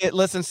person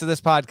listens to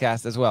this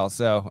podcast as well.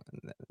 So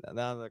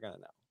now they're going to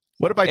know.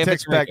 What if I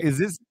text back? Is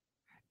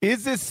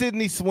this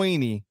Sydney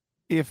Sweeney?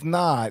 If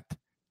not,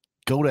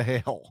 go to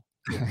hell.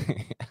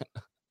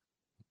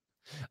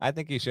 I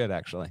think you should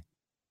actually.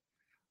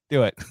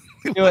 Do it.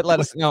 Do it.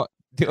 Let us know.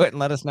 Do it and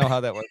let us know how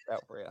that worked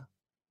out for you.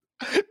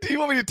 Do you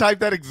want me to type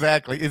that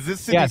exactly? Is this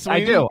Sydney Yes,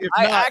 Sweeney? I do.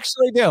 I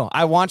actually do.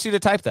 I want you to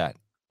type that.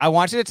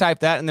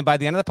 And then by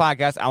the end of the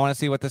podcast, I want to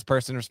see what this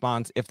person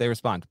responds if they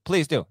respond.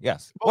 Please do.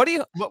 Yes. What do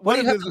you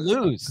have to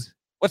lose?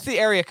 What's the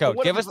area code?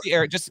 Give us the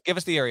area. Just give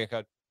us the area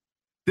code.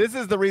 This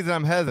is the reason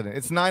I'm hesitant.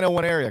 It's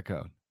 901 area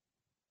code.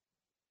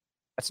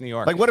 That's New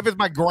York. Like, what if it's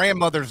my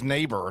grandmother's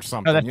neighbor or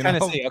something? No, that's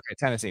Tennessee. Okay,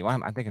 Tennessee. Well,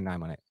 I'm thinking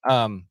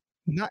 918.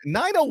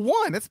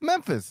 901. It's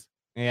Memphis.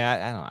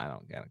 Yeah, I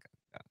don't get it.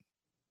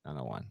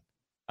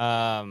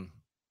 901.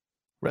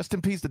 Rest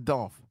in peace to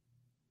Dolph.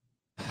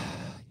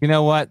 You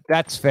know what?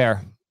 That's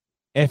fair.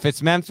 If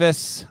it's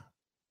Memphis,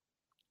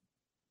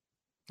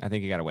 I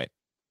think you got to wait.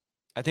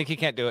 I think he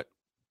can't do it.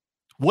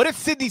 What if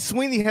Sydney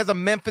Sweeney has a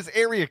Memphis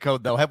area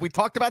code, though? Have we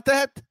talked about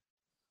that?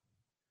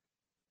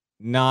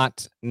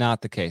 Not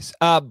the case.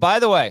 By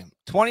the way,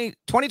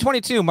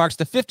 2022 marks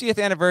the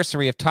 50th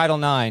anniversary of Title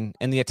IX,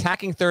 and the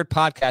Attacking Third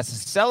podcast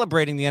is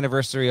celebrating the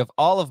anniversary of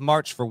all of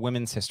March for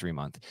Women's History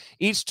Month.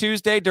 Each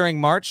Tuesday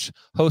during March,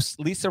 hosts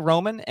Lisa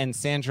Roman and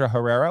Sandra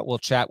Herrera will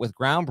chat with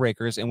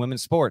groundbreakers in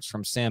women's sports,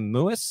 from Sam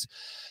Mewis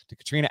to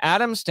Katrina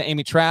Adams to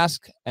Amy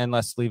Trask and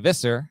Leslie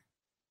Visser.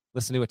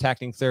 Listen to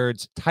Attacking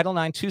Third's Title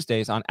IX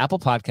Tuesdays on Apple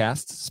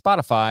Podcasts,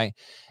 Spotify,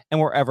 and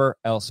wherever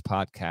else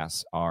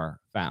podcasts are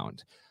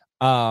found.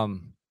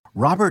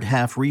 Robert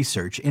Half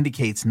research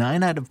indicates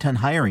 9 out of 10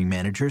 hiring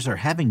managers are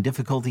having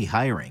difficulty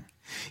hiring.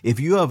 If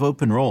you have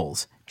open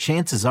roles,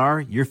 chances are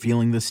you're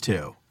feeling this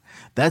too.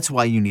 That's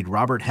why you need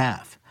Robert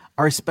Half.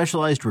 Our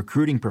specialized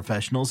recruiting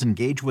professionals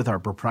engage with our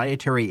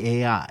proprietary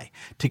AI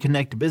to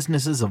connect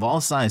businesses of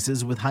all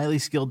sizes with highly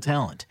skilled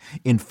talent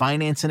in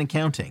finance and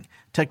accounting,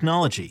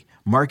 technology,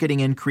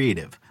 marketing and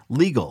creative,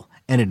 legal,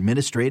 and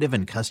administrative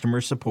and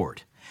customer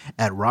support.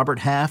 At Robert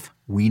Half,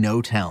 we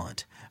know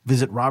talent.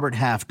 Visit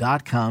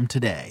roberthalf.com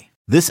today.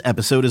 This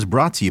episode is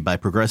brought to you by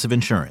Progressive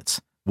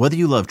Insurance. Whether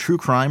you love true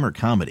crime or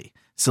comedy,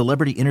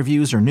 celebrity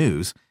interviews or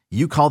news,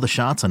 you call the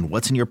shots on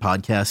what's in your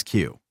podcast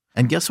queue.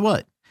 And guess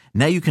what?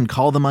 Now you can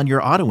call them on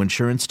your auto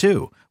insurance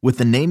too, with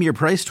the Name Your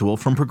Price tool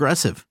from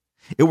Progressive.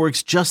 It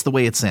works just the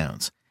way it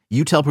sounds.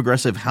 You tell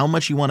Progressive how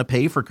much you want to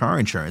pay for car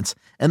insurance,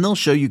 and they'll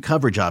show you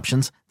coverage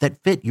options that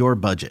fit your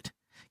budget.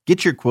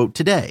 Get your quote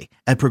today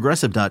at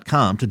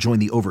Progressive.com to join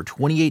the over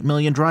 28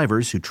 million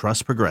drivers who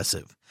trust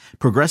Progressive.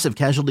 Progressive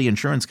Casualty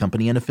Insurance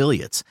Company and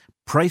Affiliates.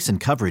 Price and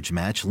coverage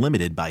match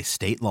limited by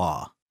state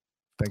law.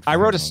 I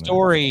wrote a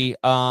story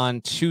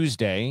on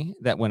Tuesday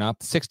that went up,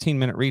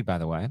 16-minute read, by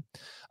the way,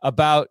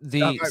 about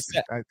the...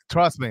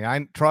 Trust me. I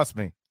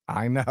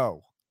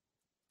know.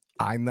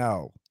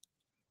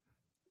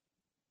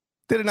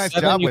 Did a nice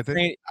job with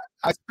it.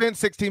 I spent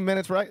 16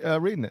 minutes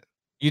reading it.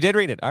 You did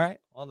read it. All right.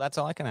 Well, that's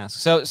all I can ask.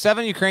 So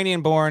 7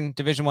 Ukrainian-born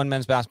Division I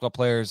men's basketball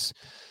players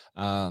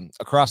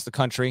across the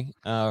country,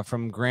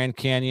 from Grand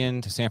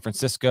Canyon to San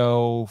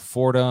Francisco,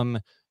 Fordham,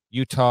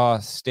 Utah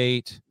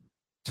State,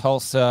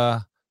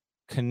 Tulsa,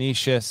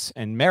 Canisius,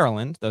 and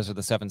Maryland. Those are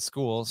the 7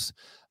 schools.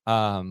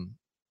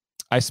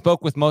 I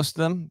spoke with most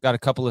of them, got a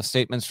couple of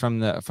statements from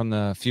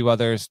the few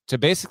others to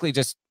basically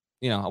just,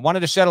 I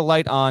wanted to shed a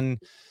light on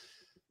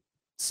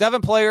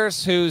 7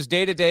 players whose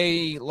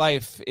day-to-day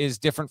life is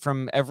different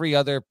from every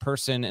other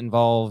person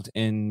involved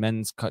in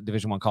men's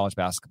Division I college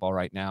basketball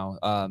right now.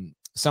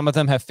 Some of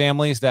them have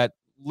families that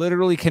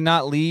literally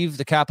cannot leave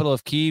the capital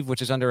of Kyiv,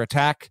 which is under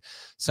attack.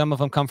 Some of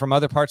them come from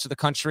other parts of the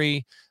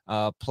country.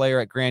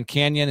 Player at Grand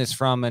Canyon is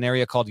from an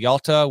area called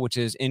Yalta, which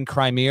is in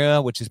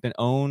Crimea, which has been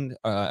owned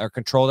or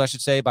controlled, I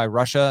should say, by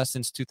Russia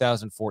since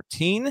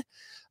 2014.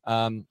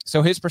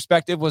 So his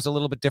perspective was a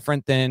little bit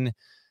different than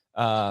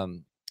a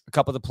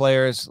couple of the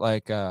players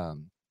like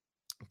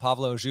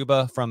Pavlo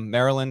Zhuba from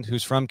Maryland,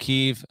 who's from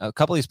Kyiv. A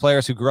couple of these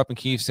players who grew up in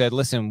Kyiv said,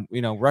 listen,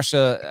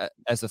 Russia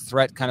as a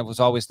threat kind of was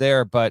always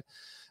there, but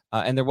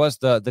and there was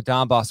the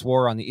Donbass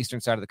war on the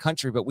eastern side of the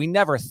country, but we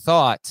never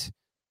thought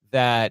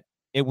that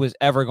it was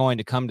ever going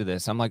to come to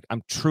this. I'm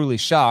truly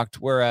shocked.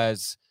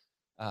 Whereas,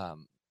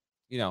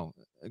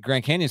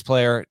 Grand Canyon's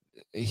player,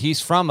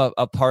 he's from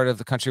a part of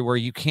the country where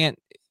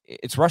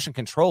it's Russian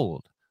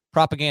controlled,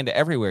 propaganda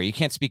everywhere. You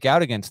can't speak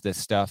out against this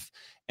stuff.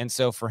 And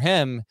so for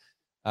him,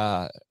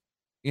 the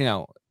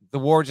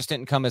war just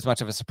didn't come as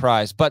much of a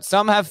surprise. But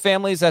some have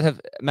families that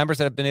have members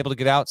that have been able to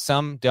get out.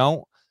 Some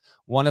don't.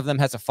 One of them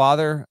has a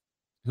father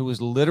who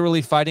was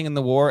literally fighting in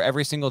the war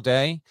every single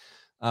day,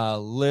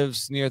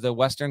 lives near the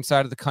western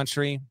side of the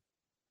country,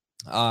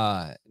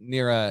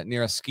 near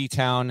a ski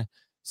town.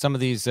 Some of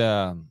these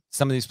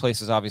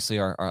places obviously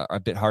are a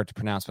bit hard to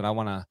pronounce, but I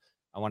want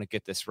to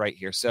get this right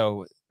here.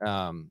 So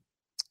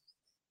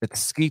it's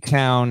ski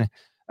town.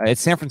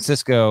 It's San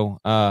Francisco.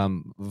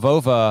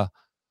 Vova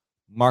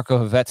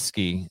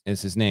Markovetsky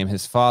is his name.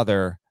 His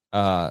father.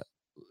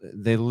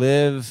 They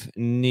live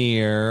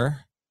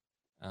near.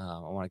 I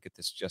want to get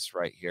this just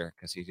right here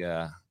because he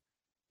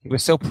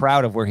was so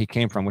proud of where he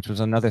came from, which was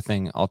another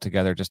thing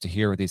altogether, just to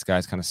hear these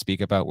guys kind of speak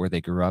about where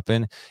they grew up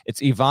in.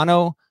 It's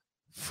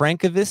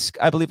Ivano-Frankivsk,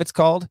 I believe it's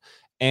called.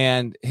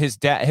 And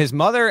his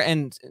mother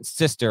and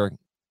sister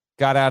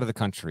got out of the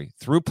country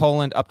through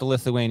Poland up to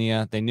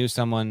Lithuania. They knew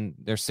someone.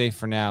 They're safe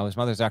for now. His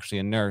mother's actually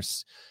a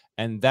nurse.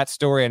 And that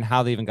story and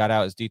how they even got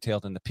out is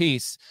detailed in the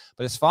piece.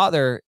 But his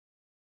father,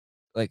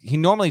 he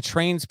normally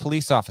trains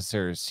police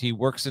officers. He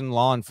works in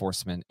law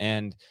enforcement,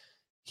 and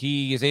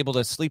he is able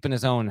to sleep in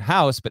his own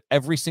house. But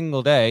every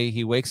single day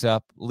he wakes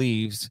up,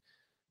 leaves,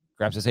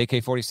 grabs his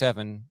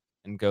AK-47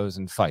 and goes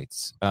and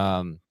fights.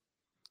 The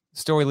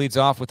story leads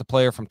off with the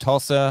player from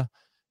Tulsa,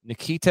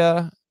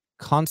 Nikita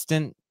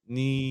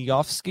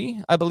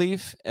Konstantiniovsky, I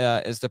believe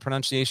is the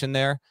pronunciation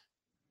there.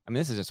 I mean,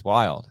 this is just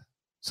wild.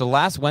 So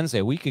last Wednesday,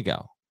 a week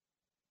ago,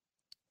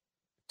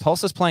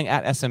 Tulsa's playing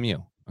at SMU.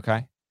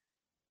 Okay.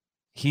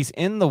 He's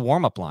in the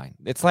warm-up line.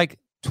 It's like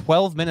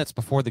 12 minutes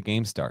before the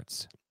game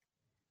starts.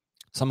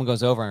 Someone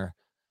goes over,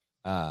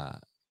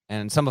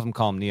 and some of them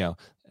call him Neo.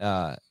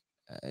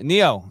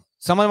 Neo,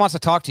 someone wants to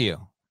talk to you.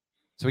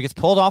 So he gets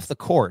pulled off the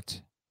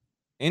court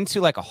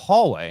into like a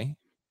hallway,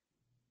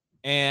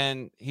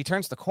 and he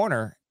turns the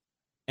corner,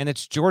 and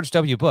it's George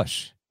W.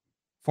 Bush,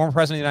 former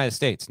president of the United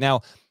States.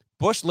 Now,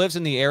 Bush lives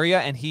in the area,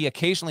 and he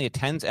occasionally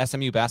attends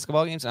SMU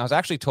basketball games. And I was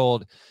actually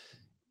told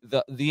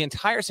the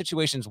entire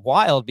situation's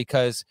wild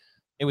because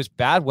it was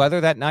bad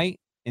weather that night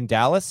in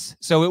Dallas.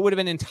 So it would have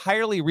been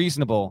entirely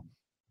reasonable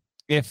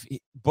if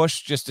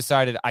Bush just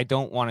decided,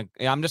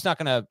 I'm just not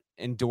going to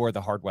endure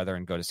the hard weather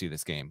and go to see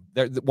this game.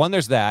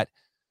 There's that.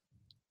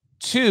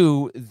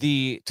 Two,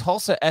 the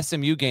Tulsa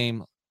SMU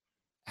game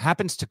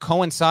happens to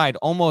coincide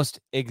almost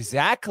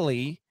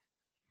exactly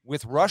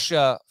with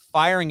Russia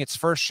firing its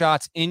first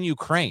shots in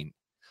Ukraine.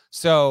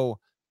 So,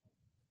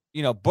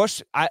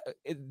 Bush,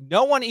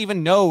 no one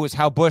even knows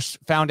how Bush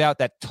found out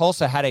that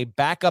Tulsa had a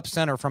backup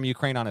center from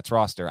Ukraine on its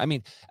roster. I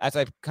mean, as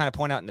I kind of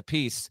point out in the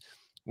piece,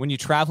 when you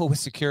travel with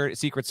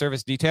Secret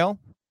Service detail,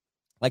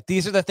 like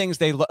these are the things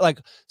they look like.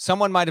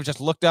 Someone might have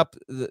just looked up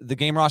the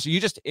game roster.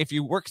 If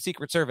you work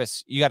Secret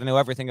Service, you got to know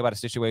everything about a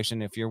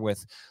situation. If you're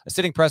with a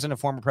sitting president,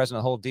 a former president,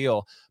 the whole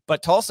deal.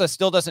 But Tulsa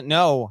still doesn't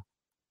know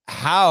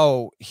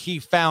how he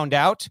found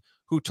out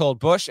who told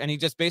Bush. And he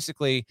just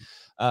basically,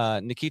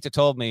 Nikita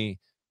told me,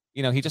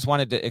 he just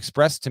wanted to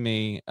express to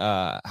me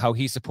how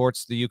he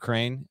supports the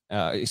Ukraine,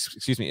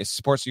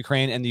 supports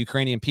Ukraine and the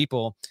Ukrainian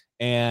people.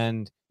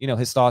 And,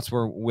 his thoughts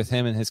were with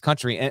him and his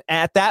country. And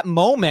at that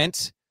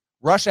moment,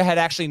 Russia had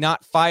actually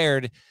not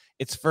fired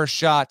its first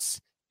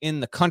shots in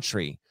the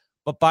country.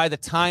 But by the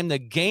time the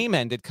game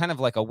ended, kind of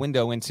like a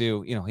window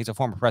into, he's a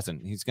former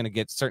president. He's going to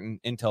get certain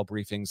intel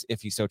briefings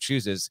if he so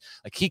chooses.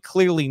 Like he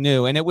clearly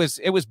knew, and it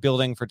was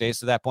building for days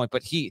to that point.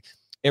 But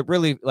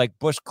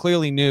Bush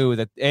clearly knew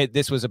that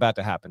this was about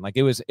to happen. Like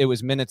it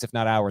was minutes, if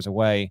not hours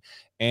away.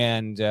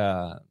 And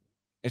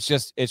it's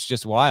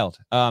just wild.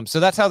 So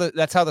that's how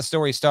the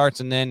story starts.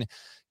 And then,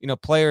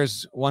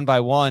 players one by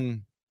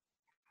one,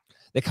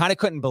 they kind of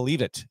couldn't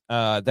believe it,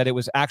 that it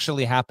was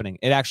actually happening.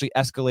 It actually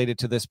escalated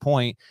to this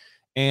point.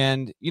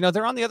 And,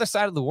 they're on the other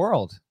side of the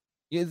world.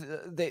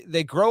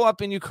 They grow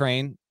up in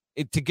Ukraine.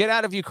 To get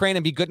out of Ukraine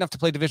and be good enough to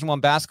play Division I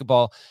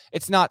basketball,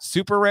 it's not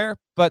super rare,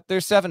 but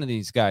there's 7 of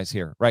these guys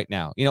here right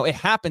now. It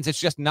happens. It's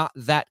just not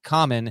that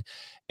common.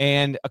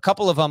 And a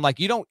couple of them, like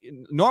you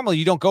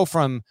don't go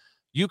from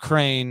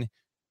Ukraine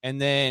and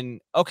then,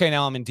 okay,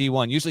 now I'm in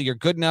D1. Usually you're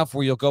good enough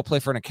where you'll go play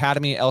for an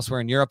academy elsewhere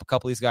in Europe. A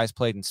couple of these guys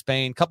played in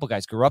Spain. A couple of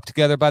guys grew up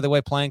together, by the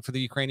way, playing for the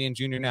Ukrainian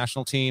junior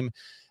national team.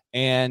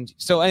 And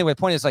so anyway, the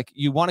point is like,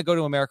 you want to go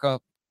to America,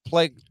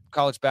 play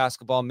college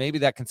basketball. Maybe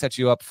that can set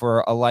you up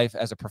for a life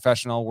as a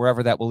professional,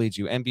 wherever that will lead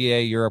you,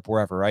 NBA, Europe,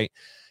 wherever, right?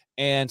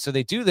 And so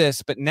they do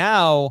this, but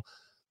now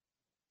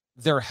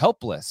they're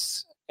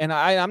helpless. And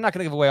I'm not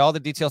going to give away all the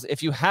details.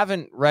 If you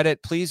haven't read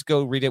it, please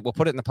go read it. We'll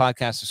put it in the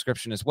podcast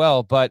description as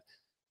well. But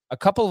a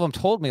couple of them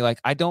told me, like,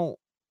 and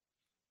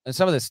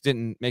some of this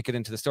didn't make it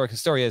into the story because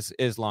the story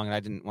is long and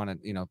I didn't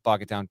want to,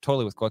 bog it down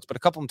totally with quotes. But a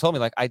couple of them told me,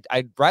 like,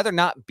 I'd rather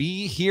not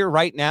be here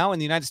right now in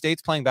the United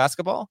States playing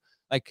basketball.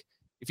 Like,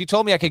 if you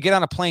told me I could get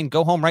on a plane,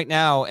 go home right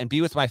now and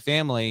be with my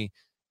family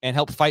and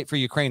help fight for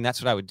Ukraine,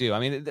 that's what I would do. I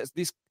mean,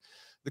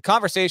 the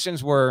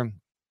conversations were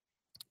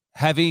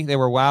heavy. They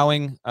were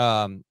wowing.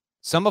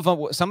 Some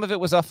of it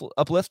was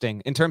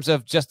uplifting in terms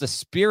of just the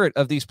spirit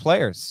of these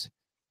players.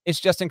 It's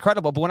just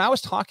incredible. But when I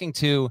was talking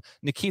to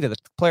Nikita, the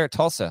player at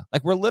Tulsa,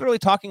 like we're literally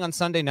talking on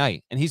Sunday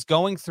night, and he's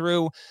going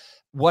through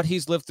what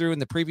he's lived through in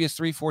the previous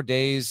 3-4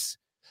 days.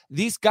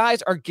 These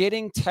guys are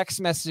getting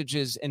text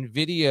messages and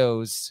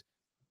videos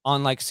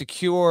on like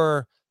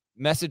secure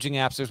messaging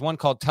apps. There's one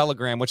called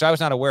Telegram, which I was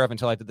not aware of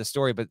until I did the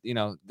story, but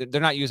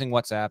they're not using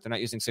WhatsApp. They're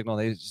not using Signal.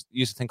 They just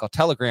use a thing called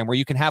Telegram where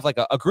you can have like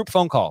a group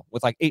phone call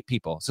with like 8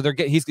 people. So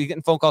he's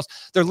getting phone calls.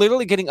 They're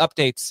literally getting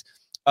updates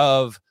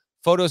of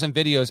photos and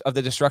videos of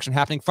the destruction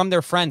happening from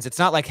their friends. It's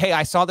not like, hey,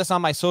 I saw this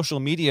on my social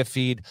media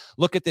feed.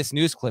 Look at this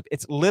news clip.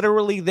 It's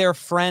literally their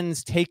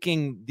friends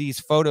taking these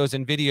photos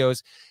and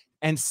videos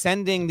and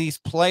sending these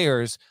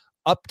players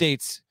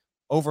updates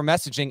over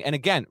messaging. And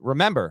again,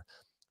 remember,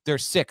 they're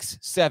 6,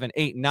 7,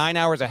 8, 9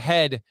 hours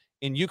ahead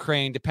in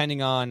Ukraine,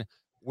 depending on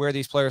where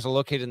these players are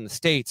located in the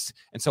States.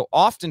 And so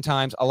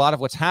oftentimes, a lot of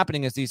what's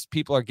happening is these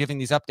people are giving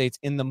these updates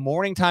in the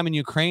morning time in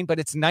Ukraine, but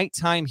it's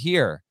nighttime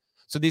here.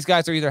 So these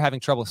guys are either having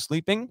trouble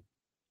sleeping,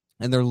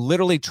 and they're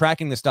literally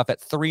tracking this stuff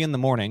at 3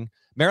 a.m.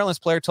 Maryland's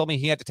player told me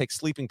he had to take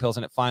sleeping pills,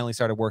 and it finally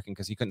started working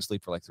because he couldn't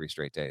sleep for like 3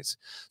 straight days.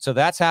 So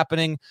that's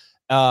happening.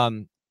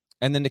 And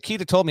then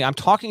Nikita told me, I'm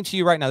talking to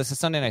you right now. This is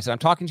Sunday night. So I'm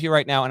talking to you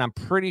right now, and I'm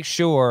pretty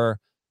sure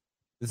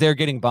they're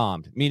getting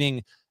bombed,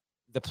 meaning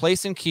the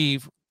place in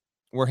Kyiv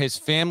where his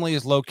family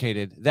is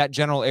located, that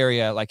general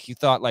area, like he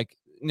thought, like,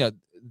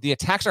 the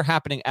attacks are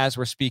happening as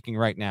we're speaking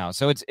right now.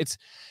 So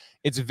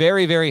it's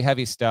very, very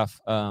heavy stuff.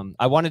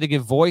 I wanted to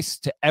give voice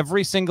to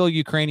every single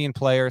Ukrainian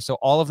player. So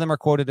all of them are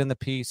quoted in the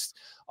piece,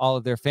 all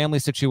of their family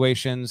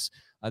situations.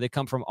 They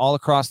come from all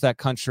across that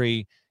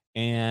country.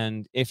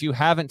 And if you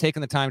haven't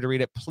taken the time to read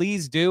it,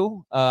 please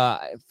do.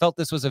 I felt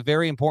this was a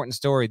very important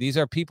story. These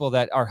are people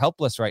that are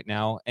helpless right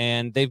now,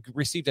 and they've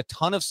received a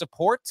ton of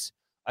support,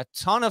 a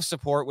ton of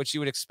support, which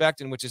you would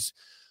expect and which is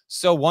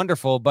so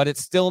wonderful, but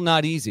it's still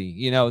not easy.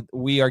 You know,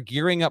 we are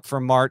gearing up for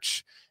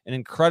March, an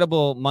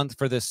incredible month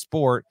for this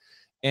sport,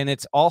 and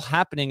it's all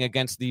happening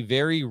against the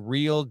very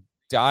real,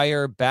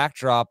 dire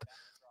backdrop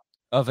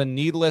of a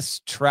needless,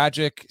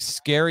 tragic,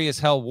 scary as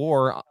hell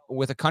war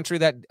with a country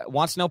that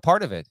wants no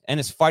part of it and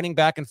is fighting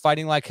back and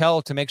fighting like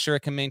hell to make sure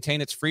it can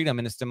maintain its freedom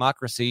and its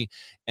democracy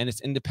and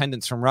its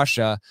independence from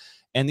Russia.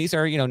 And these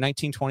are,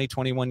 19, 20,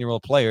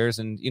 21-year-old players.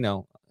 And,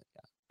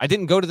 I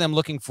didn't go to them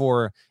looking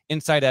for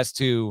insight as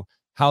to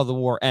how the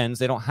war ends.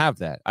 They don't have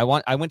that. I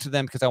went to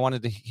them because I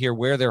wanted to hear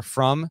where they're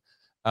from,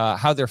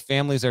 how their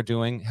families are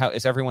doing, how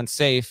is everyone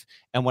safe,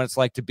 and what it's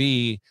like to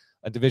be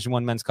a Division I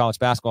men's college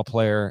basketball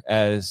player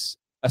as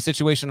a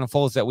situation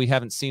unfolds that we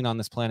haven't seen on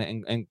this planet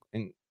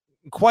in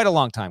quite a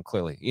long time.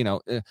 Clearly,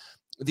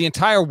 the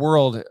entire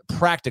world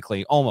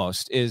practically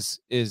almost is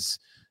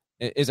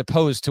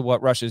opposed to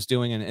what Russia is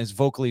doing and is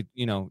vocally,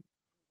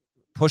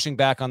 pushing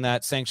back on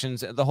that,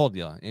 sanctions, the whole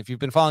deal. If you've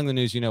been following the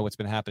news, you know what's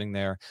been happening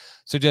there.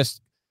 So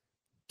just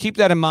keep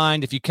that in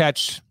mind. If you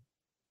catch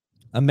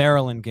a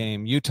Maryland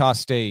game, Utah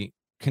State,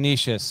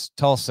 Canisius,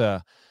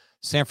 Tulsa,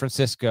 San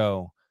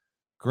Francisco,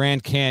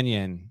 Grand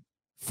Canyon,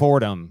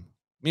 Fordham.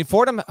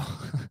 Fordham,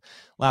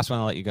 last one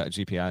I'll let you go,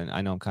 GP.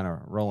 I know I'm kind of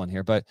rolling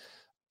here, but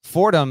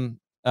Fordham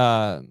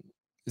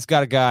has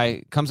got a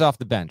guy, comes off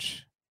the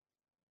bench.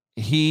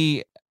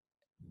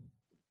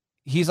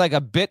 He's like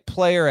a bit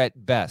player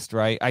at best,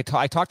 right? I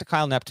talked to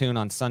Kyle Neptune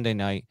on Sunday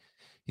night.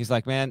 He's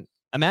like, man,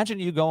 imagine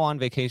you go on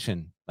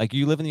vacation. Like,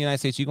 you live in the United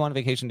States, you go on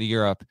vacation to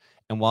Europe,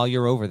 and while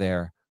you're over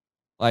there,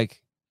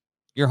 like,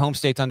 your home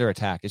state's under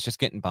attack. It's just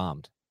getting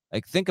bombed.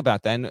 Like, think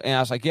about that. And I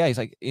was like, yeah, he's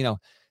like,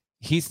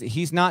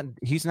 he's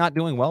not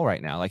doing well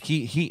right now. Like,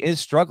 he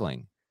is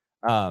struggling.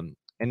 And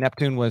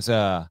Neptune was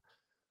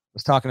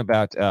talking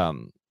about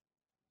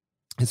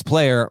his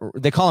player.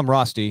 They call him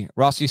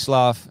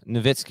Rostislav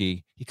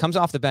Nowitzki. He comes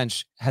off the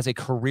bench, has a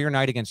career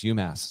night against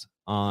UMass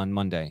on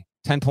Monday.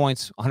 10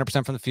 points,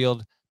 100% from the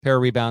field, pair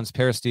of rebounds,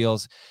 pair of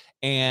steals.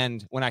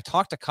 And when I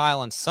talked to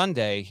Kyle on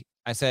Sunday,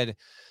 I said,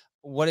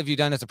 what have you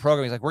done as a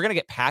program? He's like, we're going to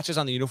get patches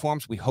on the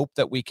uniforms. We hope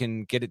that we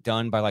can get it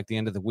done by like the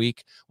end of the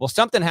week. Well,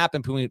 something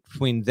happened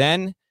between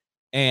then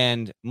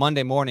and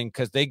Monday morning,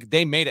 because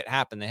they made it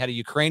happen. They had a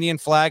Ukrainian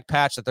flag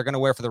patch that they're going to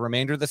wear for the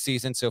remainder of the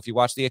season. So if you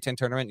watch the A10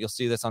 tournament, you'll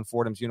see this on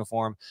Fordham's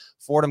uniform.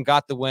 Fordham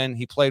got the win.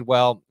 He played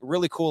well.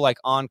 Really cool, like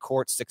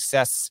on-court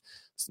success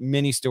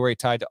mini story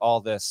tied to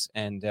all this.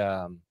 And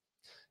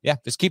yeah,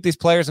 just keep these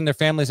players and their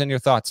families in your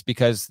thoughts,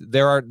 because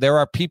there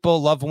are people,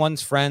 loved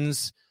ones,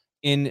 friends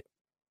in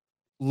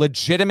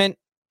legitimate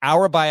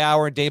hour by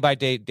hour, day by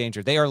day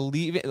danger. They are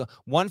leaving.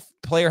 One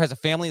player has a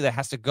family that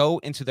has to go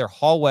into their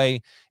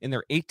hallway in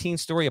their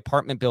 18-story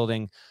apartment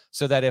building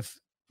so that if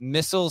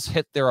missiles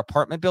hit their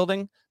apartment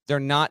building,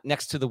 they're not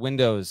next to the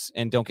windows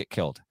and don't get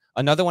killed.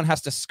 Another one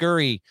has to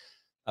scurry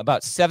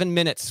about 7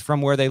 minutes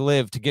from where they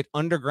live to get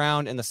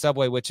underground in the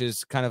subway, which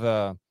is kind of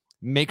a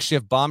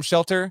makeshift bomb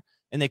shelter.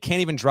 And they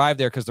can't even drive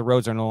there because the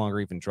roads are no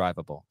longer even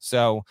drivable.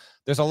 So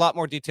there's a lot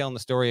more detail in the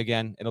story.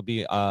 Again, it'll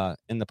be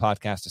in the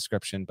podcast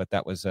description, but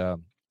that was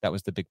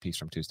the big piece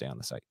from Tuesday on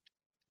the site.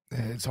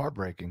 It's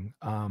heartbreaking.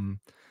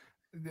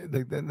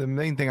 The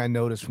main thing I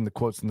noticed from the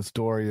quotes in the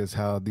story is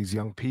how these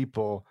young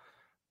people,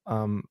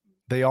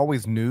 they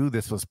always knew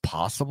this was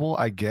possible,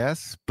 I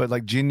guess, but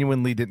like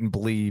genuinely didn't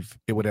believe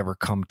it would ever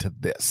come to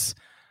this,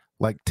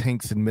 like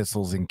tanks and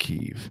missiles in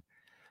Kyiv.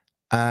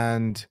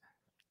 And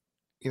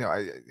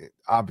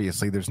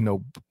obviously there's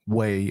no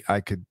way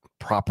I could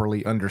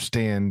properly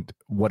understand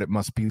what it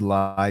must be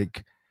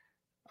like,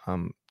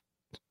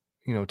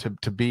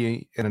 to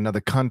be in another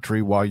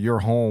country while your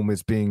home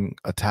is being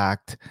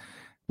attacked,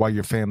 while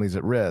your family's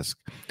at risk.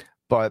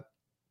 But,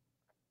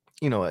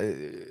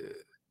 the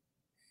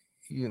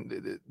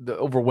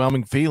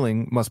overwhelming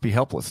feeling must be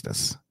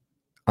helplessness.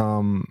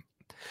 I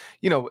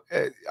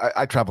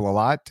travel a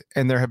lot,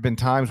 and there have been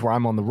times where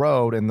I'm on the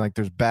road and like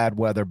there's bad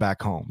weather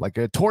back home, like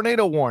a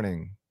tornado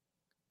warning,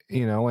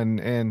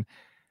 and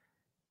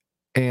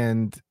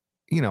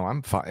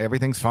I'm fine.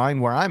 Everything's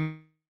fine where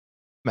I'm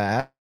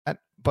at,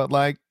 but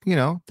like,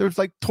 there's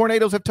like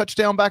tornadoes have touched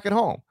down back at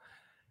home.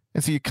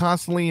 And so you're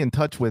constantly in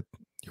touch with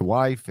your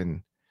wife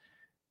and,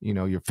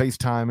 you're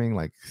FaceTiming,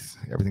 like,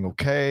 everything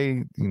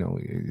okay?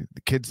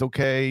 The kid's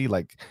okay.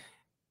 Like,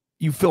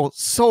 you feel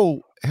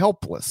so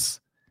helpless.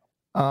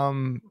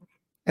 And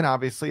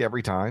obviously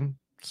every time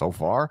so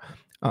far,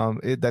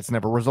 that's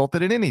never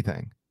resulted in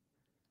anything.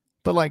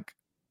 But like,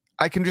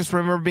 I can just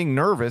remember being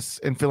nervous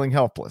and feeling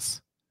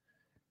helpless.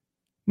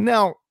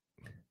 Now,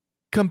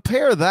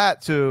 compare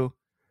that to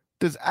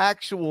there's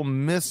actual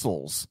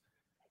missiles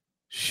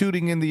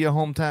shooting into your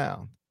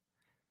hometown.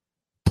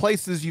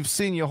 Places you've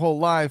seen your whole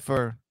life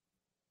are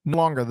no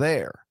longer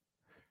there.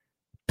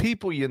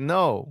 People you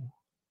know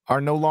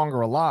are no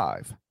longer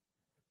alive.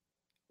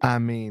 I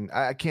mean,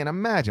 I can't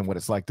imagine what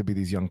it's like to be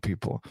these young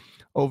people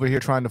over here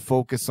trying to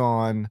focus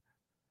on,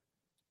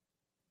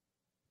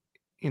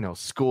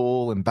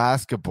 school and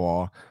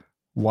basketball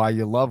while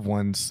your loved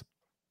ones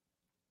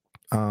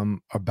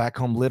are back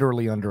home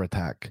literally under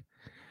attack.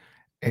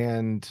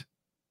 And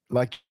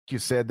like you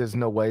said, there's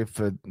no way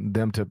for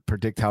them to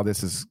predict how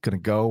this is going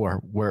to go or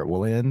where it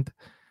will end.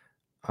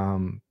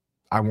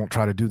 I won't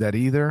try to do that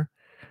either.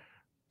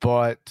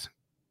 But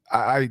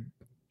I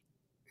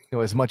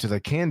as much as I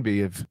can be,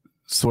 have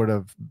sort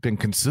of been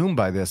consumed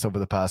by this over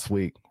the past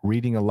week,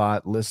 reading a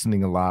lot,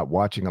 listening a lot,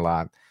 watching a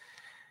lot.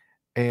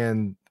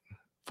 And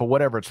for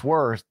whatever it's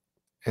worth,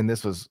 and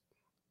this was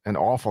an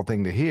awful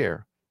thing to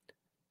hear,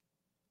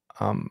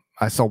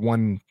 I saw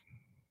one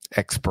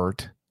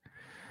expert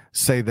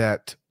say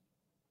that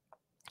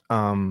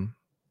among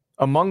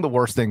the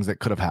worst things that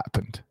could have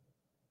happened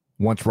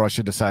once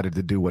Russia decided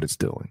to do what it's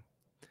doing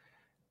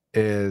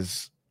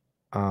is,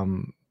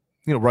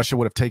 Russia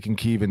would have taken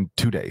Kyiv in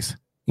 2 days,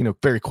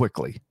 very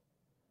quickly,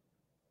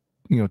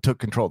 took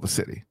control of the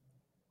city.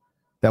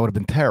 That would have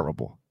been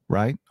terrible,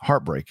 right?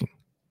 Heartbreaking.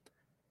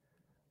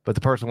 But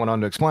the person went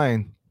on to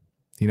explain,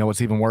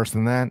 what's even worse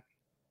than that?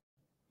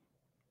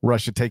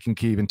 Russia taking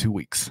Kyiv in 2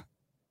 weeks.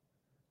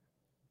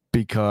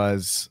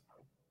 Because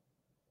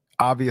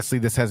obviously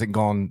this hasn't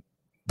gone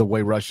the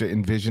way Russia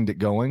envisioned it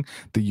going.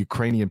 The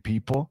Ukrainian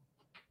people,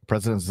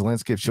 President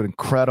Zelensky, have showed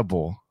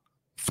incredible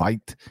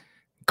fight,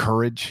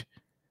 courage.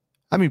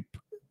 I mean,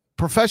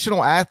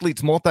 professional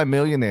athletes,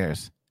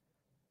 multimillionaires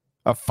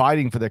are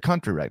fighting for their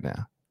country right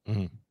now.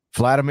 Mm-hmm.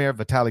 Vladimir,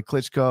 Vitaly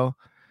Klitschko,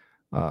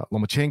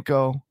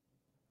 Lomachenko,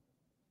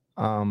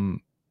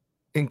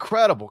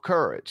 incredible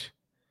courage.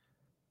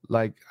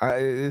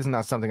 It's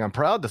not something I'm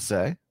proud to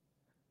say,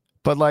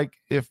 but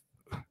if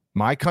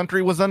my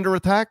country was under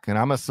attack and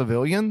I'm a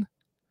civilian,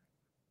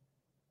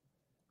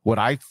 would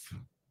I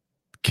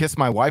kiss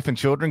my wife and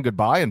children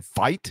goodbye and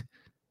fight?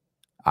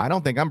 I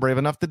don't think I'm brave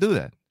enough to do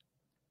that.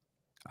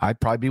 I'd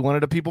probably be one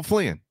of the people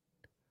fleeing.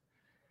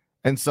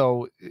 And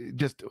so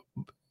just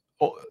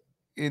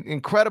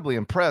incredibly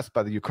impressed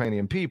by the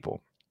Ukrainian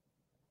people.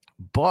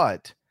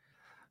 But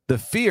the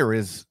fear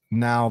is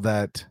now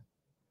that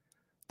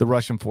the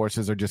Russian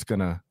forces are just going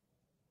to,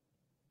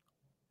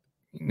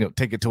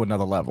 take it to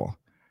another level.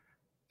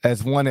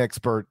 As one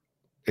expert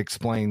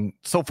explained,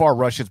 so far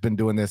Russia's been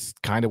doing this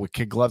kind of with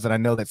kid gloves, and I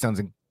know that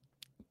sounds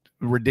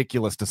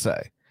ridiculous to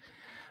say.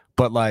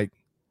 But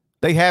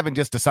they haven't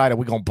just decided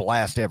we're going to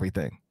blast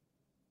everything.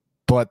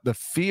 But the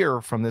fear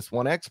from this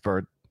one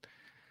expert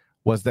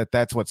was that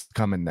that's what's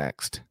coming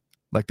next.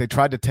 They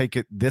tried to take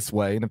it this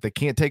way, and if they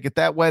can't take it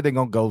that way, they're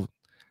going to go,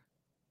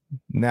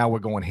 now we're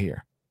going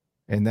here.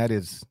 And that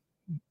is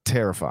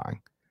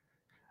terrifying.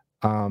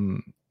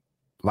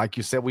 Like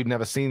you said, we've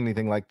never seen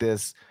anything like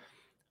this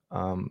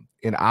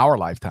in our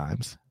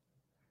lifetimes.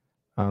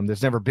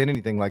 There's never been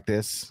anything like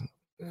this,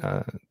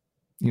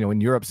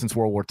 in Europe since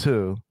World War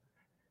II.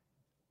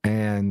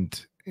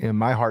 And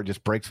my heart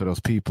just breaks for those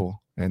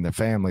people and their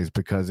families,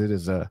 because it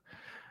is a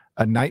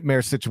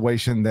nightmare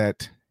situation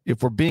that,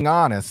 if we're being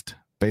honest,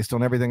 based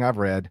on everything I've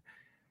read,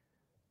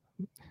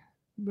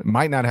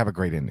 might not have a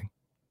great ending.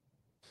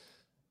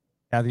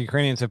 Yeah, the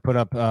Ukrainians have put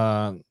up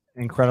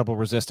incredible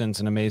resistance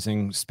and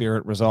amazing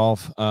spirit,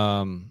 resolve.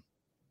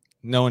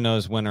 No one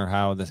knows when or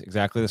how this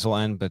will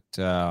end, but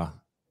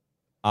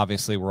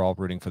obviously we're all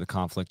rooting for the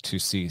conflict to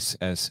cease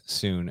as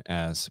soon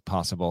as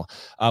possible.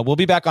 We'll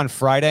be back on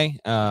Friday.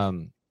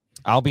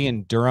 I'll be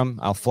in Durham.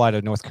 I'll fly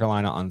to North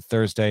Carolina on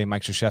Thursday.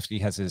 Mike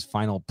Krzyzewski has his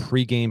final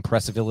pregame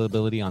press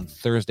availability on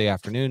Thursday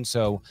afternoon.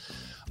 So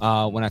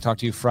when I talk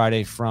to you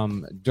Friday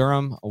from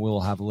Durham, we'll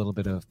have a little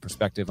bit of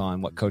perspective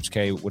on what Coach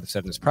K would have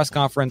said in his press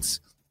conference.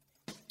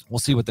 We'll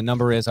see what the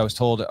number is. I was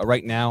told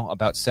right now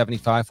about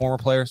 75 former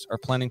players are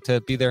planning to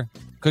be there.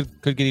 Could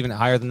get even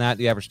higher than that.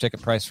 The average ticket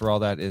price for all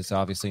that is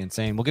obviously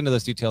insane. We'll get into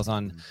those details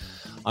on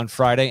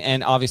Friday,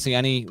 and obviously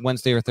any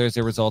Wednesday or Thursday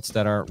results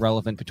that are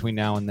relevant between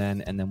now and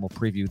then we'll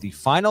preview the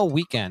final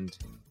weekend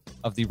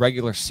of the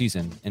regular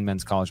season in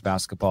men's college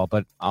basketball.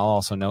 But I'll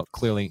also note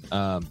clearly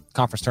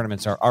conference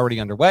tournaments are already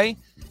underway,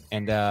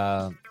 and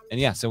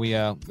yeah, so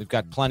we've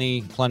got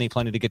plenty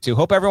to get to.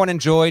 Hope everyone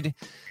enjoyed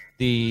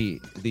the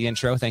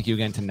intro. Thank you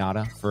again to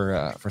Nada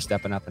for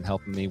stepping up and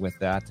helping me with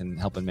that and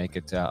helping make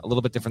it a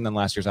little bit different than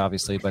last year's,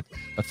 obviously, but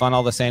fun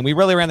all the same. We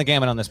really ran the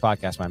gamut on this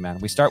podcast, my man.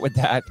 We start with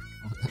that,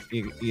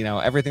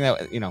 everything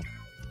that,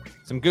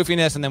 some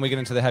goofiness, and then we get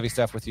into the heavy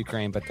stuff with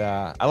Ukraine. But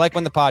I like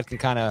when the pod can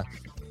kind of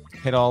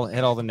hit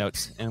all the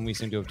notes, and we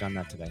seem to have done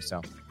that today.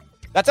 So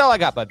that's all I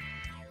got, bud.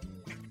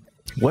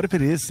 What if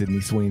it is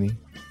Sydney Sweeney?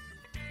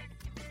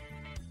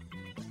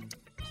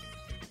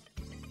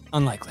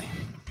 Unlikely.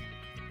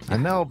 I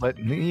know, but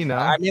I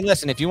mean,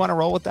 listen, if you want to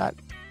roll with that,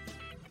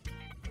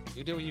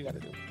 you do what you got to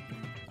do.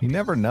 You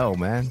never know,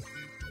 man.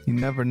 You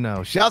never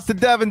know. Shouts to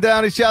Devin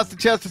Downey. Shouts to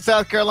Chester,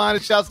 South Carolina.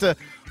 Shouts to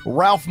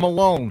Ralph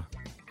Malone.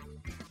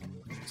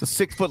 It's a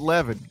 6-foot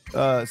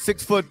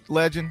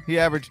legend. He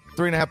averaged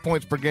 3.5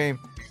 points per game,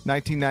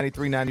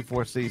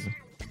 1993-94 season.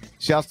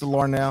 Shouts to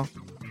Larnell.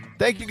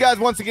 Thank you guys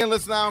once again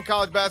listening to Ion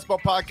College Basketball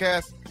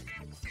Podcast.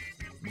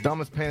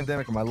 Dumbest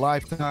pandemic of my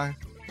lifetime.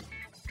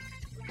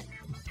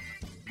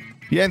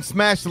 You haven't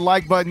smashed the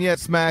like button yet,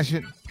 smash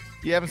it.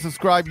 You haven't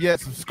subscribed yet,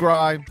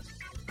 subscribe.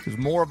 There's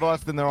more of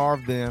us than there are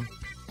of them.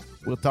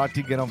 We'll talk to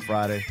you again on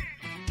Friday.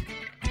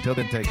 Until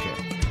then, take care.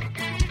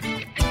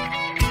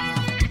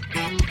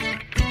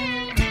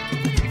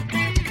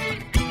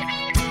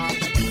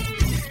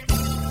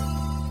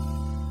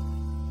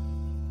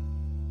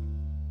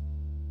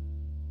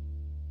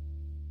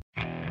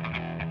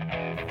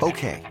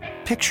 Okay,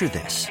 picture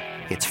this.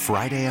 It's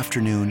Friday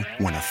afternoon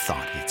when a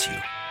thought hits you.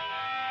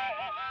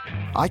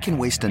 I can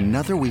waste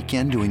another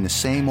weekend doing the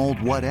same old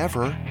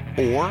whatever,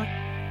 or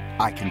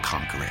I can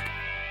conquer it.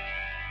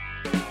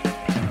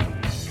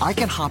 I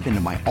can hop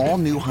into my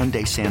all-new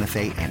Hyundai Santa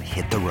Fe and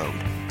hit the road.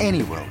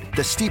 Any road.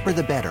 The steeper,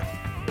 the better.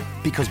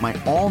 Because my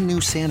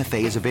all-new Santa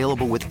Fe is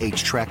available with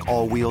H-Track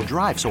all-wheel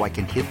drive, so I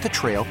can hit the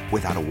trail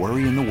without a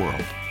worry in the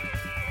world.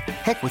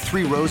 Heck, with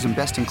 3 rows and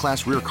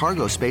best-in-class rear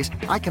cargo space,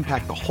 I can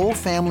pack the whole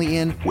family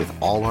in with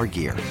all our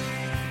gear.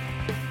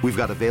 We've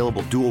got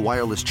available dual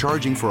wireless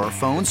charging for our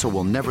phones, so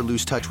we'll never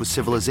lose touch with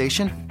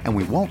civilization, and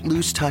we won't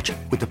lose touch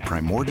with the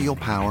primordial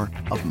power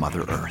of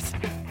Mother Earth.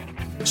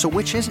 So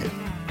which is it?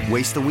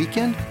 Waste the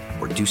weekend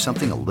or do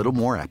something a little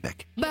more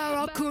epic?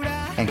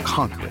 And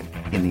conquer it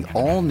in the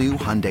all-new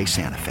Hyundai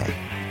Santa Fe.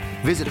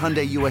 Visit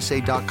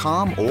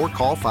HyundaiUSA.com or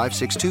call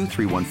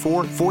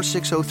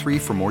 562-314-4603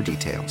 for more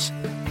details.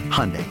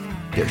 Hyundai,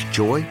 there's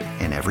joy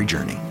in every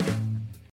journey.